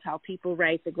journals, how people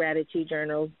write the gratitude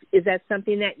journals. Is that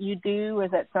something that you do?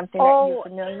 Is that something that you're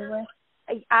familiar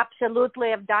with?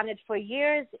 Absolutely. I've done it for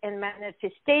years in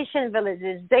manifestation,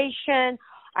 visualization.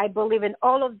 I believe in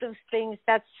all of those things.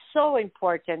 That's so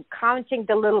important. Counting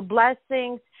the little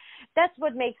blessings. That's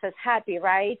what makes us happy,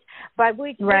 right? But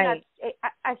we're not,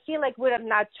 I feel like we're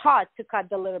not taught to cut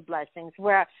the little blessings,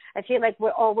 where I feel like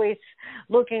we're always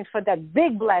looking for that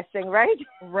big blessing, right?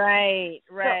 Right.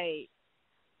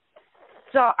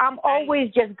 So I'm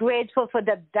always just grateful for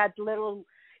that little,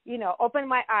 you know, open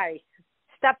my eyes,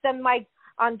 stepped on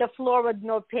the floor with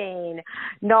no pain,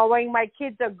 knowing my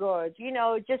kids are good, you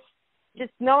know, just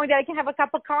knowing that I can have a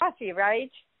cup of coffee,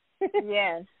 right?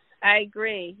 Yes. I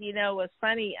agree. You know, what's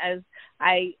funny is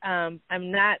I'm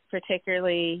not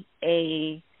particularly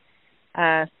a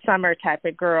summer type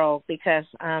of girl, because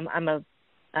my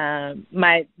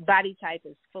body type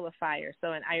is full of fire.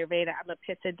 So in Ayurveda, I'm a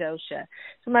Pitta dosha.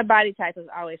 So my body type is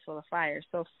always full of fire.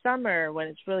 So summer, when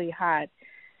it's really hot,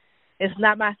 is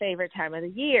not my favorite time of the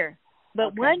year.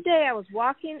 But one day I was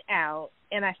walking out,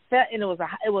 and I felt, and it was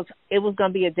going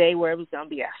to be a day where it was going to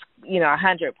be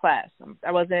 100 plus.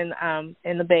 I was in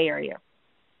the Bay Area,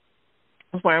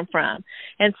 where I'm from,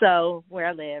 and so where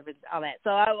I live and all that.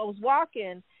 So I was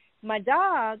walking, my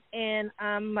dog, and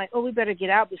I'm like, oh, we better get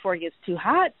out before it gets too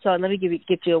hot. So let me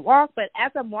get you a walk. But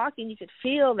as I'm walking, you could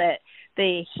feel that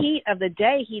the heat of the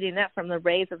day heating up from the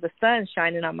rays of the sun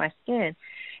shining on my skin.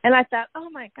 And I thought, oh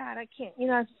my God, I can't.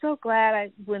 I'm so glad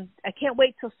I can't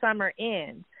wait till summer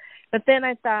ends. But then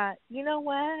I thought, you know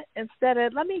what? Instead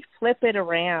of, let me flip it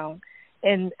around.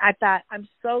 And I thought, I'm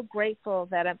so grateful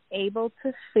that I'm able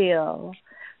to feel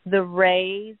the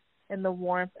rays and the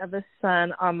warmth of the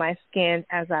sun on my skin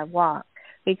as I walk,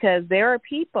 because there are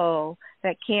people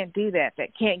that can't do that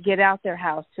can't get out their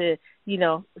house to,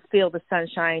 feel the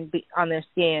sunshine on their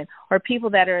skin, or people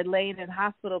that are laying in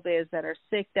hospital beds that are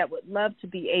sick that would love to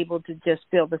be able to just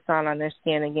feel the sun on their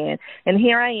skin again. And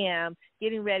here I am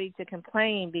getting ready to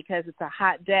complain because it's a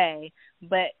hot day,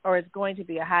 or it's going to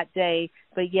be a hot day,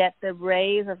 but yet the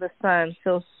rays of the sun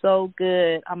feel so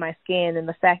good on my skin, and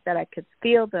the fact that I could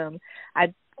feel them,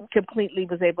 I completely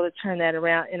was able to turn that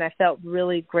around, and I felt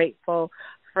really grateful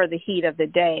for the heat of the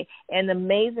day. And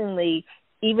amazingly,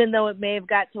 even though it may have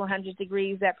got to 100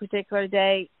 degrees that particular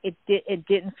day, it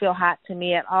didn't feel hot to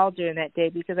me at all during that day,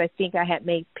 because I think I had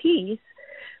made peace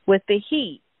with the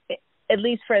heat, at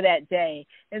least for that day.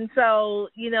 And so,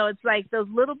 it's like those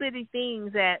little bitty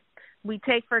things that we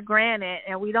take for granted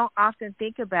and we don't often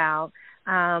think about.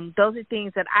 Those are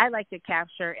things that I like to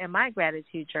capture in my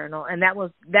gratitude journal, and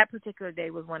that particular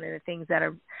day was one of the things that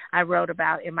I wrote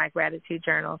about in my gratitude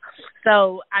journal.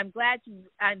 So I'm glad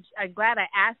I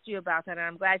asked you about that, and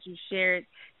I'm glad you shared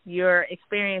your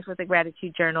experience with the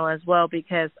gratitude journal as well,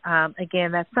 because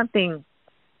again, that's something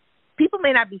people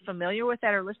may not be familiar with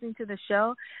that are listening to the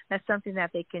show. That's something that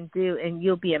they can do, and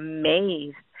you'll be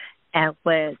amazed at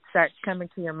what starts coming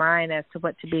to your mind as to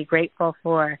what to be grateful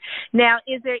for. Now,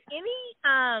 is there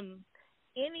anything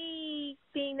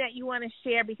that you want to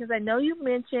share? Because I know you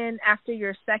mentioned after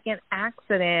your second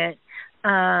accident,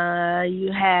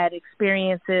 you had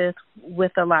experiences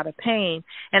with a lot of pain.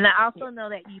 And I also know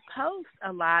that you post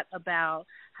a lot about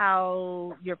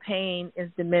how your pain is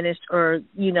diminished or,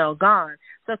 gone.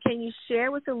 So can you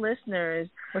share with the listeners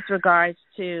with regards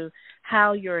to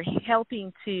how you're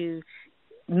helping to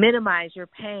minimize your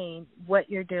pain, what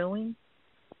you're doing?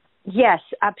 Yes,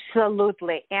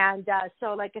 absolutely. And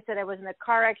so, like I said, I was in a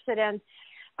car accident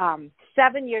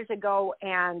 7 years ago,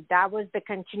 and that was the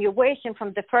continuation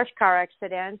from the first car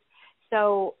accident.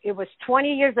 So it was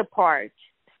 20 years apart.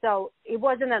 So it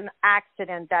wasn't an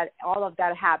accident that all of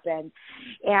that happened.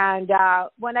 And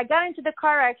when I got into the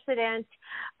car accident,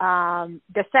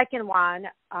 the second one,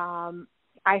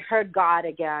 I heard God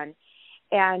again.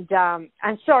 And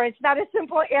I'm sorry, it's not a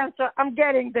simple answer. I'm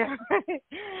getting there.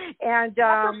 And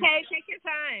that's okay. Take your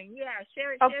time. Yeah,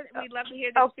 share it. We'd love to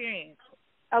hear the experience.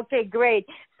 Okay, great.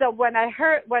 So when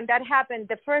that happened,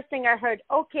 the first thing I heard,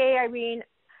 okay, Irene,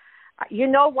 you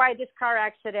know why this car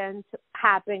accident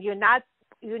happened. You're not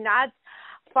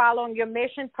following your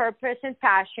mission, purpose, and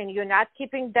passion. You're not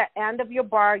keeping the end of your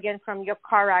bargain from your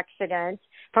car accident,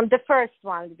 from the first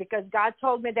one, because God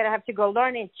told me that I have to go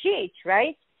learn and teach,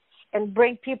 right? And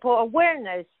bring people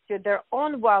awareness to their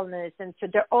own wellness and to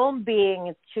their own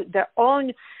being, to their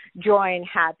own joy and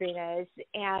happiness.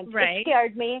 And It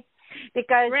scared me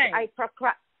because I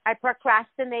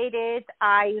procrastinated.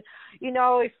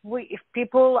 If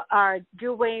people are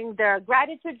doing their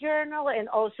gratitude journal and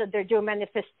also they're doing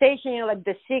manifestation, like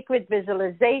the secret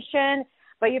visualization,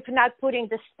 but if you're not putting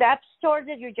the steps towards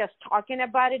it, you're just talking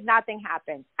about it, nothing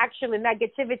happens. Actually,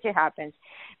 negativity happens,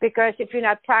 because if you're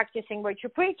not practicing what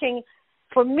you're preaching,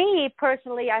 for me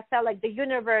personally, I felt like the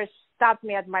universe stopped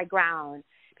me at my ground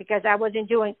because I wasn't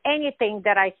doing anything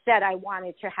that I said I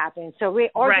wanted to happen. So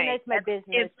reorganize my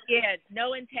business.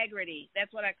 No integrity.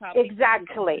 That's what I call it.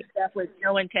 Exactly. Stuff with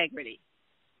no integrity.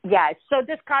 Yes. So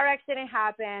this car accident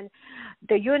happened.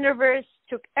 The universe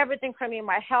took everything from me,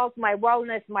 my health, my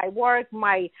wellness, my work,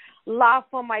 my love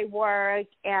for my work,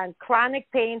 and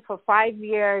chronic pain for 5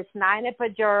 years, 9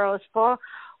 epidurals,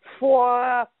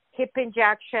 4 hip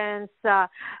injections,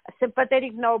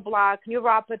 sympathetic nerve block,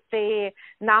 neuropathy,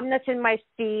 numbness in my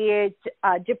feet,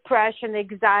 depression,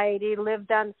 anxiety,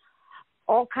 lived on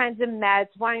all kinds of meds,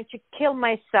 wanting to kill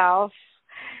myself,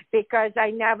 because I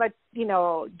never,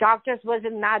 doctors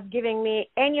wasn't not giving me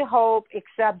any hope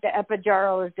except the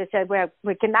epidurals. They said, well,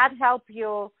 we cannot help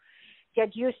you.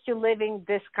 Get used to living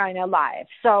this kind of life.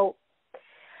 So,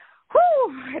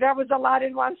 that was a lot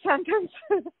in one sentence.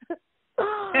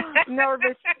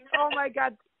 Nervous. Oh, my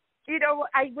God.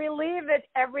 I relieve it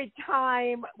every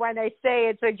time when I say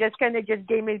it, so it just kind of just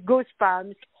gave me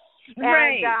goosebumps.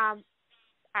 Right. And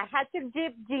I had to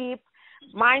dig deep.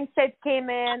 Mindset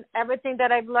came in, everything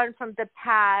that I've learned from the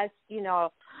past,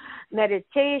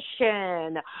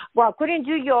 meditation. Well, I couldn't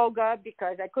do yoga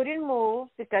because I couldn't move,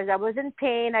 because I was in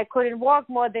pain. I couldn't walk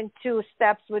more than 2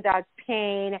 steps without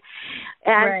pain.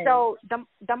 And so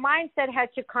the mindset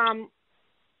had to come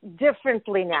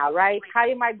differently now, right? How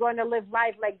am I going to live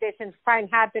life like this and find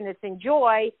happiness and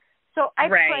joy? So I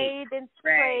prayed and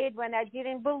prayed when I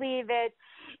didn't believe it.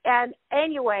 And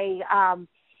anyway, a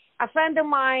friend of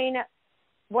mine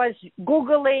was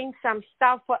Googling some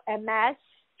stuff for MS.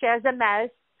 She has MS.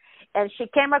 And she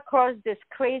came across this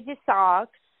crazy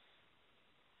socks.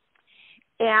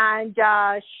 And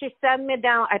she sent me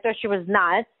down. I thought she was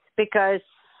nuts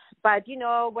but, you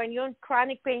know, when you're in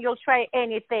chronic pain, you'll try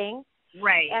anything.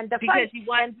 Right, and because you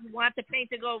want the pain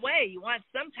to go away. You want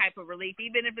some type of relief,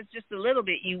 even if it's just a little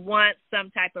bit. You want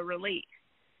some type of relief.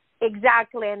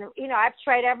 Exactly, and, you know, I've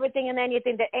tried everything and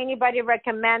anything that anybody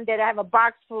recommended. I have a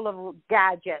box full of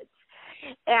gadgets.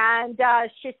 And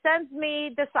she sends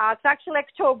me the socks, actually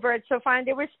October, so fine,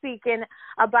 they were speaking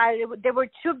about it. They were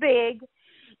too big,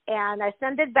 and I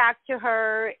sent it back to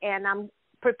her, and I'm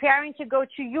preparing to go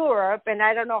to Europe, and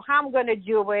I don't know how I'm going to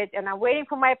do it, and I'm waiting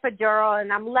for my epidural,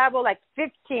 and I'm level like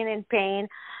 15 in pain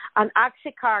on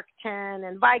Oxycontin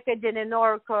and Vicodin and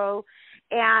Norco,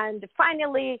 and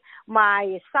finally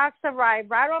my socks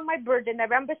arrived right on my birthday,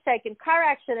 November 2nd. Car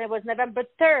accident was November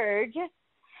 3rd,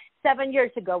 7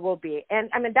 years ago will be, and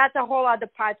I mean that's a whole other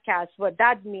podcast what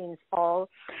that means, Paul.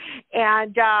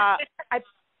 And I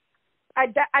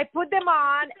put them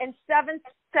on, in 7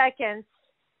 seconds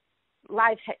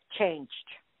life had changed.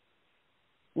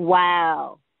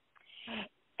 Wow.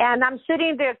 And I'm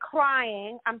sitting there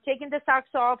crying. I'm taking the socks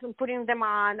off and putting them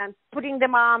on. I'm putting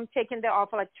them on, taking them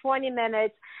off for like 20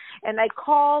 minutes. And I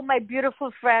called my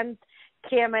beautiful friend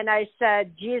Kim, and I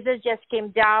said, Jesus just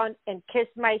came down and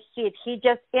kissed my feet. He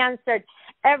just answered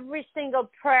every single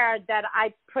prayer that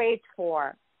I prayed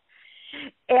for.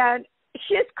 And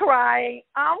she's crying.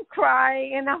 I'm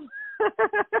crying. And I'm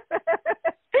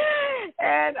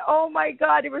and oh my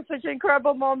God, it was such an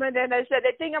incredible moment. And I said,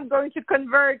 I think I'm going to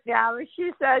convert now. And she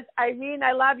says, Irene,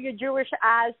 I love your Jewish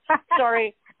ass.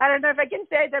 Sorry, I don't know if I can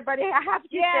say that, but I have to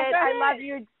say it. I love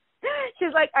you.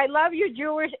 She's like, I love your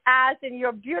Jewish ass and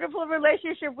your beautiful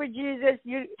relationship with Jesus.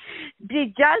 You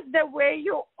be just the way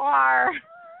you are. Oh,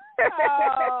 that's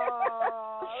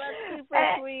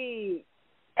super sweet.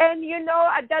 And, you know,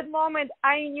 at that moment,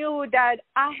 I knew that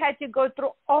I had to go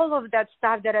through all of that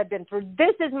stuff that I've been through.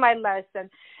 This is my lesson.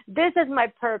 This is my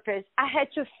purpose. I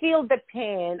had to feel the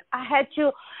pain. I had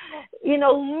to, you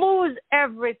know, lose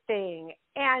everything.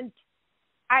 And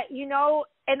I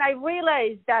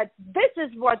realized that this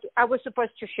is what I was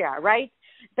supposed to share, right?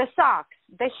 The socks,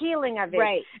 the healing of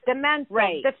it, the mental,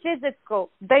 the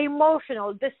physical, the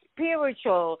emotional, the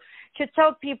spiritual, to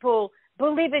tell people,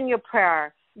 believe in your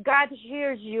prayer. God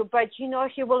hears you, but, you know,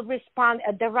 he will respond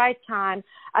at the right time,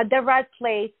 at the right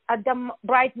place, at the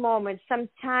right moment.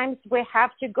 Sometimes we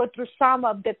have to go through some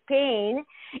of the pain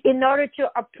in order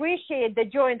to appreciate the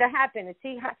joy and the happiness.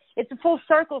 See, it's a full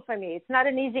circle for me. It's not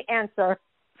an easy answer.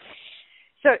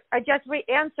 So I just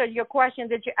re-answered your question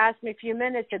that you asked me a few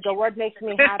minutes ago. What makes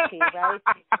me happy, right?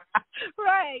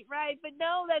 Right. But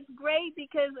no, that's great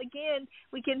because, again,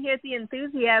 we can hear the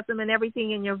enthusiasm and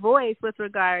everything in your voice with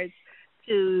regards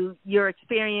to your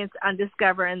experience on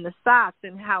discovering the socks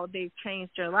and how they've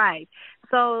changed your life.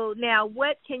 So now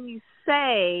what can you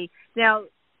say now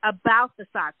about the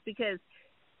socks? Because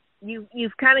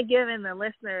you've kind of given the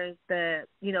listeners the,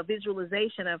 you know,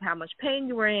 visualization of how much pain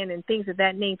you were in and things of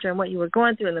that nature and what you were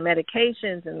going through and the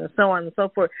medications and so on and so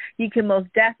forth. You can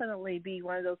most definitely be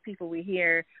one of those people we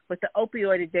hear with the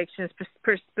opioid addiction,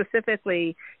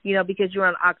 specifically, you know, because you're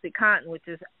on Oxycontin, which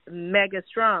is mega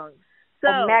strong.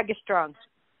 So, mega strong.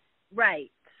 Right.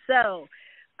 So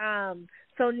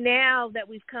now that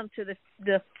we've come to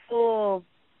the full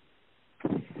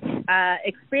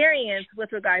experience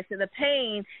with regards to the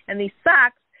pain and these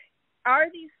socks,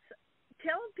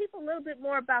 tell people a little bit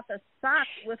more about the socks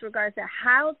with regards to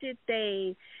how did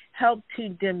they help to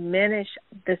diminish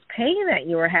this pain that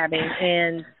you were having?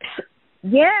 And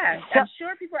I'm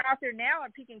sure people out there now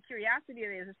are piquing curiosity.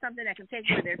 Is it something that can take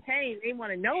away their pain? They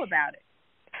want to know about it.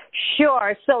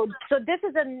 Sure. So this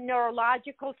is a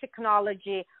neurological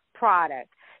technology product.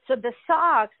 So the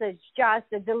socks is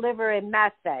just a delivery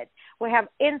method. We have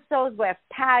insoles, we have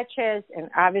patches, and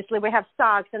obviously we have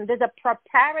socks. And there's a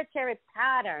proprietary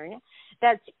pattern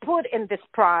that's put in this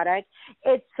product.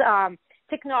 It's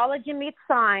technology meets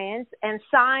science, and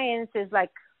science is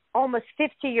like almost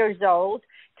 50 years old.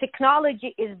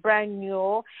 Technology is brand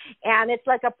new, and it's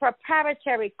like a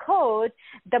proprietary code.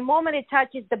 The moment it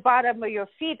touches the bottom of your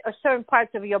feet or certain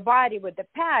parts of your body with the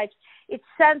patch, it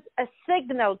sends a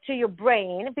signal to your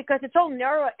brain, because it's all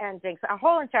neural endings. Our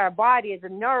whole entire body is a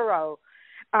neuro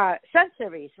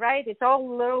sensories, right? It's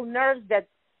all little nerves that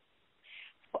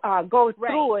go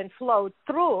through and flow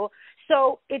through.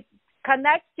 So it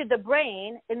connects to the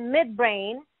brain in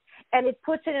midbrain, and it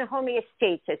puts it in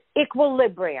homeostasis,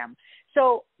 equilibrium.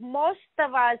 So most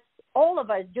of us, all of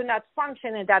us, do not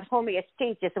function in that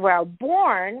homeostasis. We are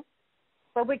born,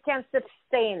 but we can't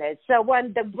sustain it. So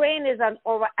when the brain is on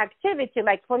overactivity,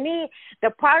 like for me, the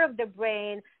part of the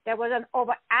brain that was on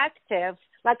overactive,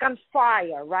 like on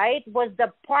fire, right, was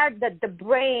the part that the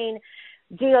brain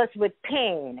deals with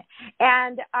pain.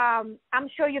 And I'm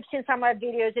sure you've seen some of my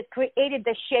videos. It created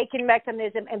the shaking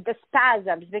mechanism and the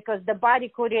spasms because the body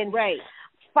couldn't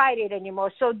fight it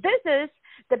anymore. So this is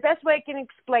the best way I can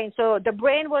explain. So the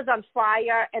brain was on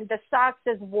fire, and the socks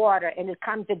is water, and it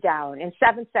calms it down in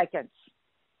 7 seconds.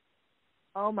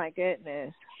 Oh, my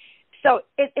goodness. So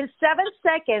in 7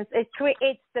 seconds, it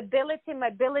creates stability,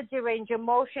 mobility, range of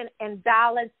motion, and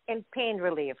balance and pain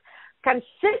relief.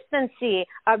 Consistency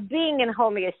of being in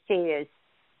homeostasis,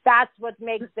 that's what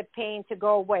makes the pain to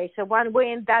go away. So when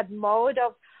we're in that mode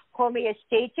of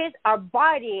homeostasis, our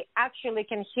body actually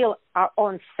can heal our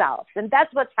own self. And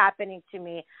that's what's happening to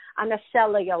me on a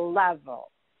cellular level.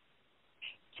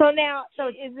 So now,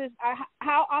 is this,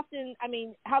 how often, I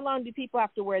mean, how long do people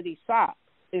have to wear these socks?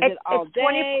 Is it all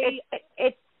day?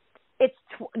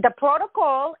 The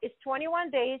protocol is 21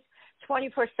 days,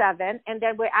 24/7, and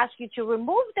then we ask you to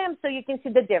remove them so you can see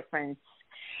the difference.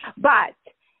 But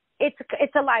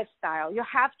it's a lifestyle. You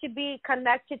have to be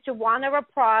connected to one of our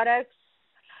products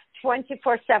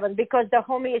 24/7 because the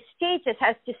homeostasis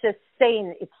has to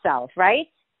sustain itself, right?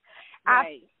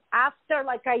 Right. After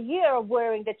like a year of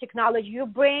wearing the technology, your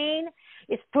brain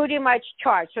is pretty much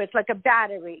charged. So it's like a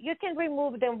battery. You can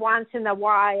remove them once in a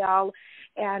while,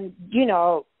 and, you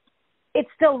know, it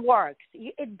still works.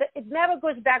 It never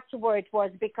goes back to where it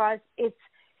was because it's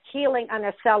healing on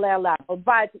a cellular level.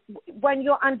 But when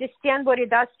you understand what it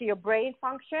does to your brain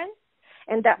function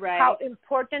and how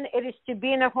important it is to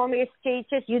be in a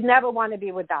homeostasis, you never want to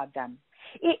be without them.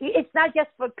 It's not just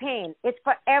for pain. It's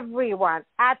for everyone.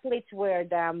 Athletes wear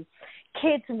them.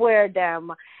 Kids wear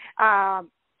them.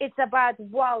 It's about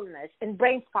wellness and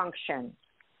brain function.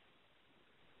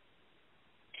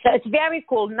 So it's very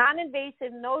cool.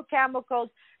 Non-invasive, no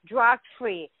chemicals,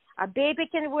 drug-free. A baby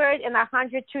can wear it, and a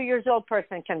 102-year-old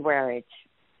person can wear it.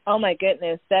 Oh, my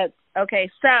goodness. That's okay.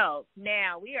 So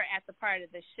now we are at the part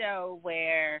of the show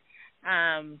where,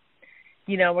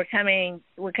 you know, we're coming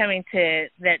to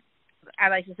that, I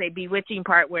like to say, bewitching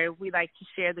part where we like to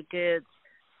share the goods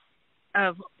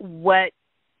of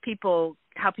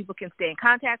how people can stay in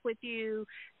contact with you,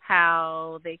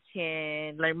 how they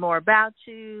can learn more about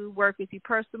you, work with you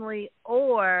personally,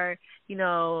 or, you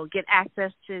know, get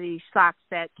access to these socks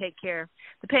that take care of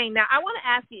the pain. Now, I want to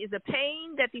ask you, is the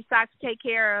pain that these socks take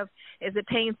care of, is it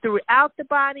pain throughout the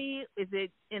body? Is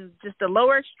it in just the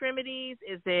lower extremities?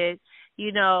 Is it,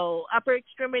 you know, upper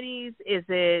extremities? Is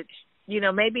it, you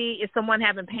know, maybe is someone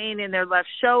having pain in their left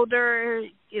shoulder?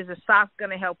 Is a sock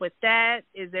going to help with that?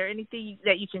 Is there anything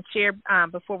that you can share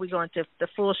before we go into the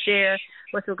full share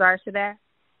with regards to that?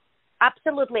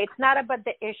 Absolutely. It's not about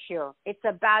the issue. It's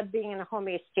about being in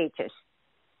homeostasis.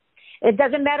 It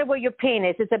doesn't matter where your pain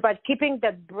is. It's about keeping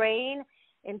the brain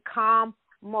in calm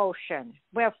motion.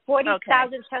 We have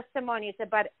 40,000 testimonies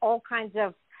about all kinds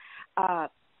of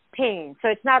pain. So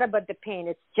it's not about the pain.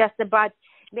 It's just about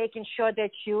making sure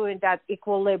that you're in that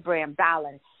equilibrium,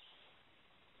 balance.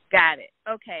 Got it.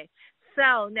 Okay.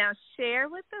 So now share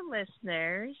with the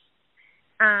listeners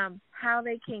how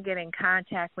they can get in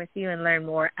contact with you and learn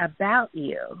more about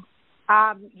you.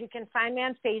 You can find me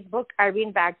on Facebook,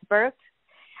 Irene Vaksberg.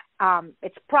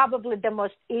 It's probably the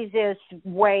most easiest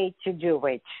way to do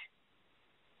it.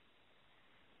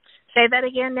 Say that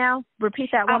again now.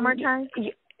 Repeat that one more time.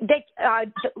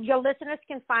 Your listeners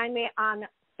can find me on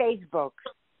Facebook.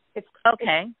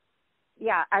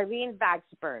 Irene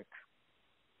Vaksberg.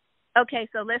 Okay,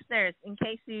 so listeners, in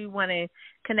case you want to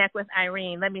connect with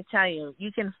Irene, let me tell you,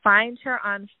 you can find her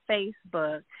on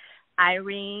Facebook,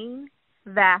 Irene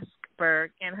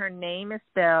Vaksberg, and her name is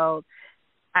spelled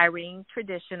Irene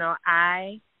Traditional,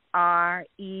 I-R-E-N,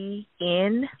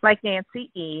 like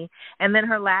Nancy, E, and then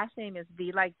her last name is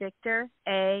V like Victor,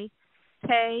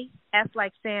 A-K, S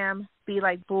like Sam, B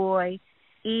like Boy,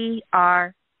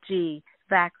 E-R-G,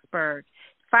 Vaksberg.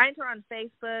 Find her on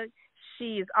Facebook.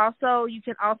 you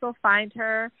can also find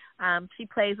her. She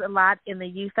plays a lot in the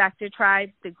U Factor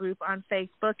Tribe, the group on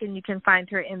Facebook, and you can find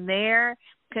her in there,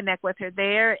 connect with her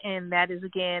there. And that is,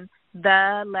 again,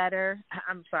 the letter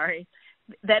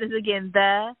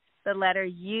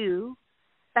U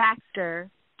Factor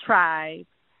Tribe.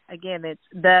 Again, it's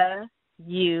the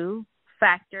U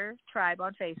Factor Tribe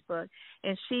on Facebook.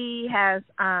 And she has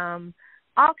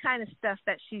all kind of stuff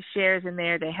that she shares in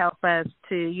there to help us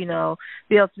to,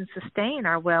 be able to sustain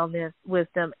our wellness,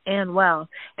 wisdom, and wealth.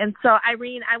 And so,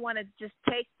 Irene, I want to just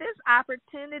take this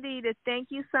opportunity to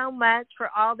thank you so much for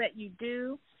all that you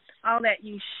do, all that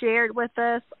you shared with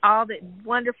us, all the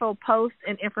wonderful posts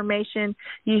and information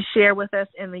you share with us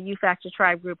in the U Factor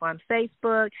Tribe group on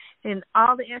Facebook, and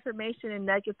all the information and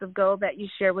nuggets of gold that you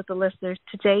share with the listeners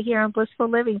today here on Blissful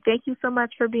Living. Thank you so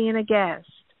much for being a guest.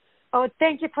 Oh,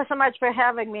 thank you so much for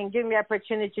having me and giving me the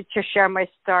opportunity to share my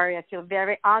story. I feel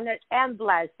very honored and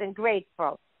blessed and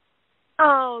grateful.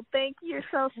 Oh, thank you. You're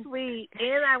so sweet.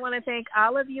 And I want to thank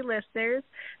all of you listeners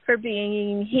for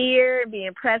being here,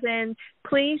 being present.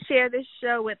 Please share this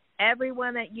show with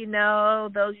everyone that you know,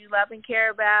 those you love and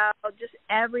care about, just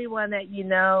everyone that you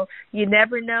know. You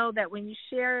never know that when you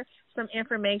share some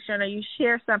information or you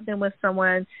share something with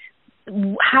someone,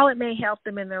 how it may help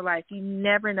them in their life. You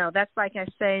never know. That's like I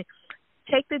say,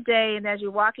 take the day, and as you're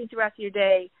walking throughout your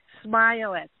day,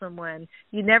 smile at someone.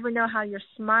 You never know how your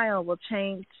smile will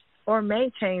change or may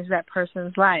change that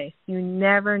person's life. You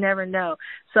never know.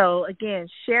 So, again,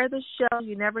 share the show.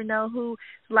 You never know whose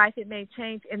life it may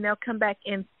change, and they'll come back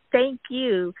and thank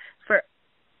you for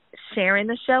sharing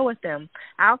the show with them.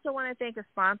 I also want to thank the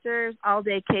sponsors, All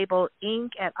Day Cable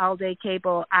Inc. at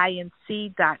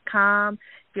alldaycableinc.com.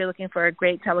 If you're looking for a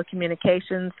great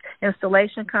telecommunications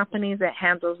installation company that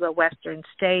handles the western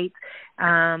states,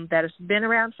 that has been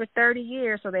around for 30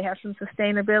 years, so they have some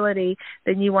sustainability,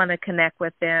 then you want to connect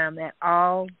with them at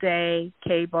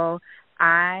alldaycable,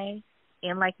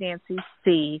 like Nancy,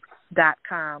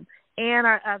 C.com. And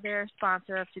our other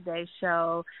sponsor of today's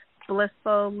show,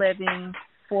 Blissful Living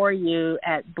for you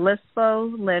at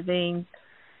Blissful Living,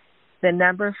 the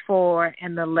number 4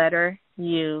 and the letter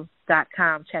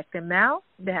U.com. Check them out.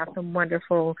 They have some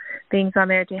wonderful things on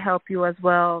there to help you as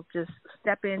well. Just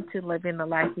step into living the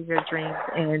life of your dreams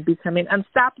and becoming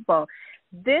unstoppable.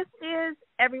 This is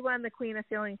everyone, the Queen of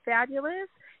Feeling Fabulous.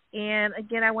 And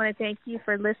again, I want to thank you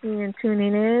for listening and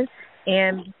tuning in.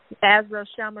 And as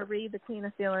Rochelle Marie, the Queen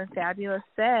of Feeling Fabulous,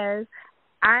 says,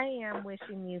 I am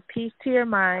wishing you peace to your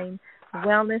mind,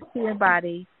 wellness to your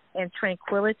body, and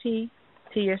tranquility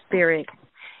to your spirit.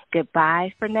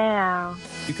 Goodbye for now.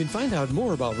 You can find out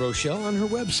more about Rochelle on her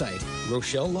website,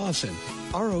 Rochelle Lawson,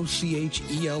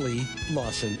 Rochele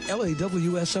Lawson,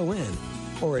 LAWSON,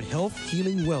 or at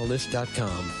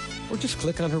healthhealingwellness.com. Or just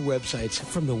click on her websites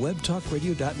from the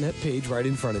webtalkradio.net page right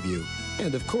in front of you.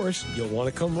 And of course, you'll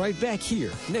want to come right back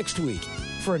here next week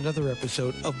for another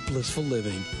episode of Blissful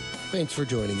Living. Thanks for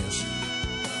joining us.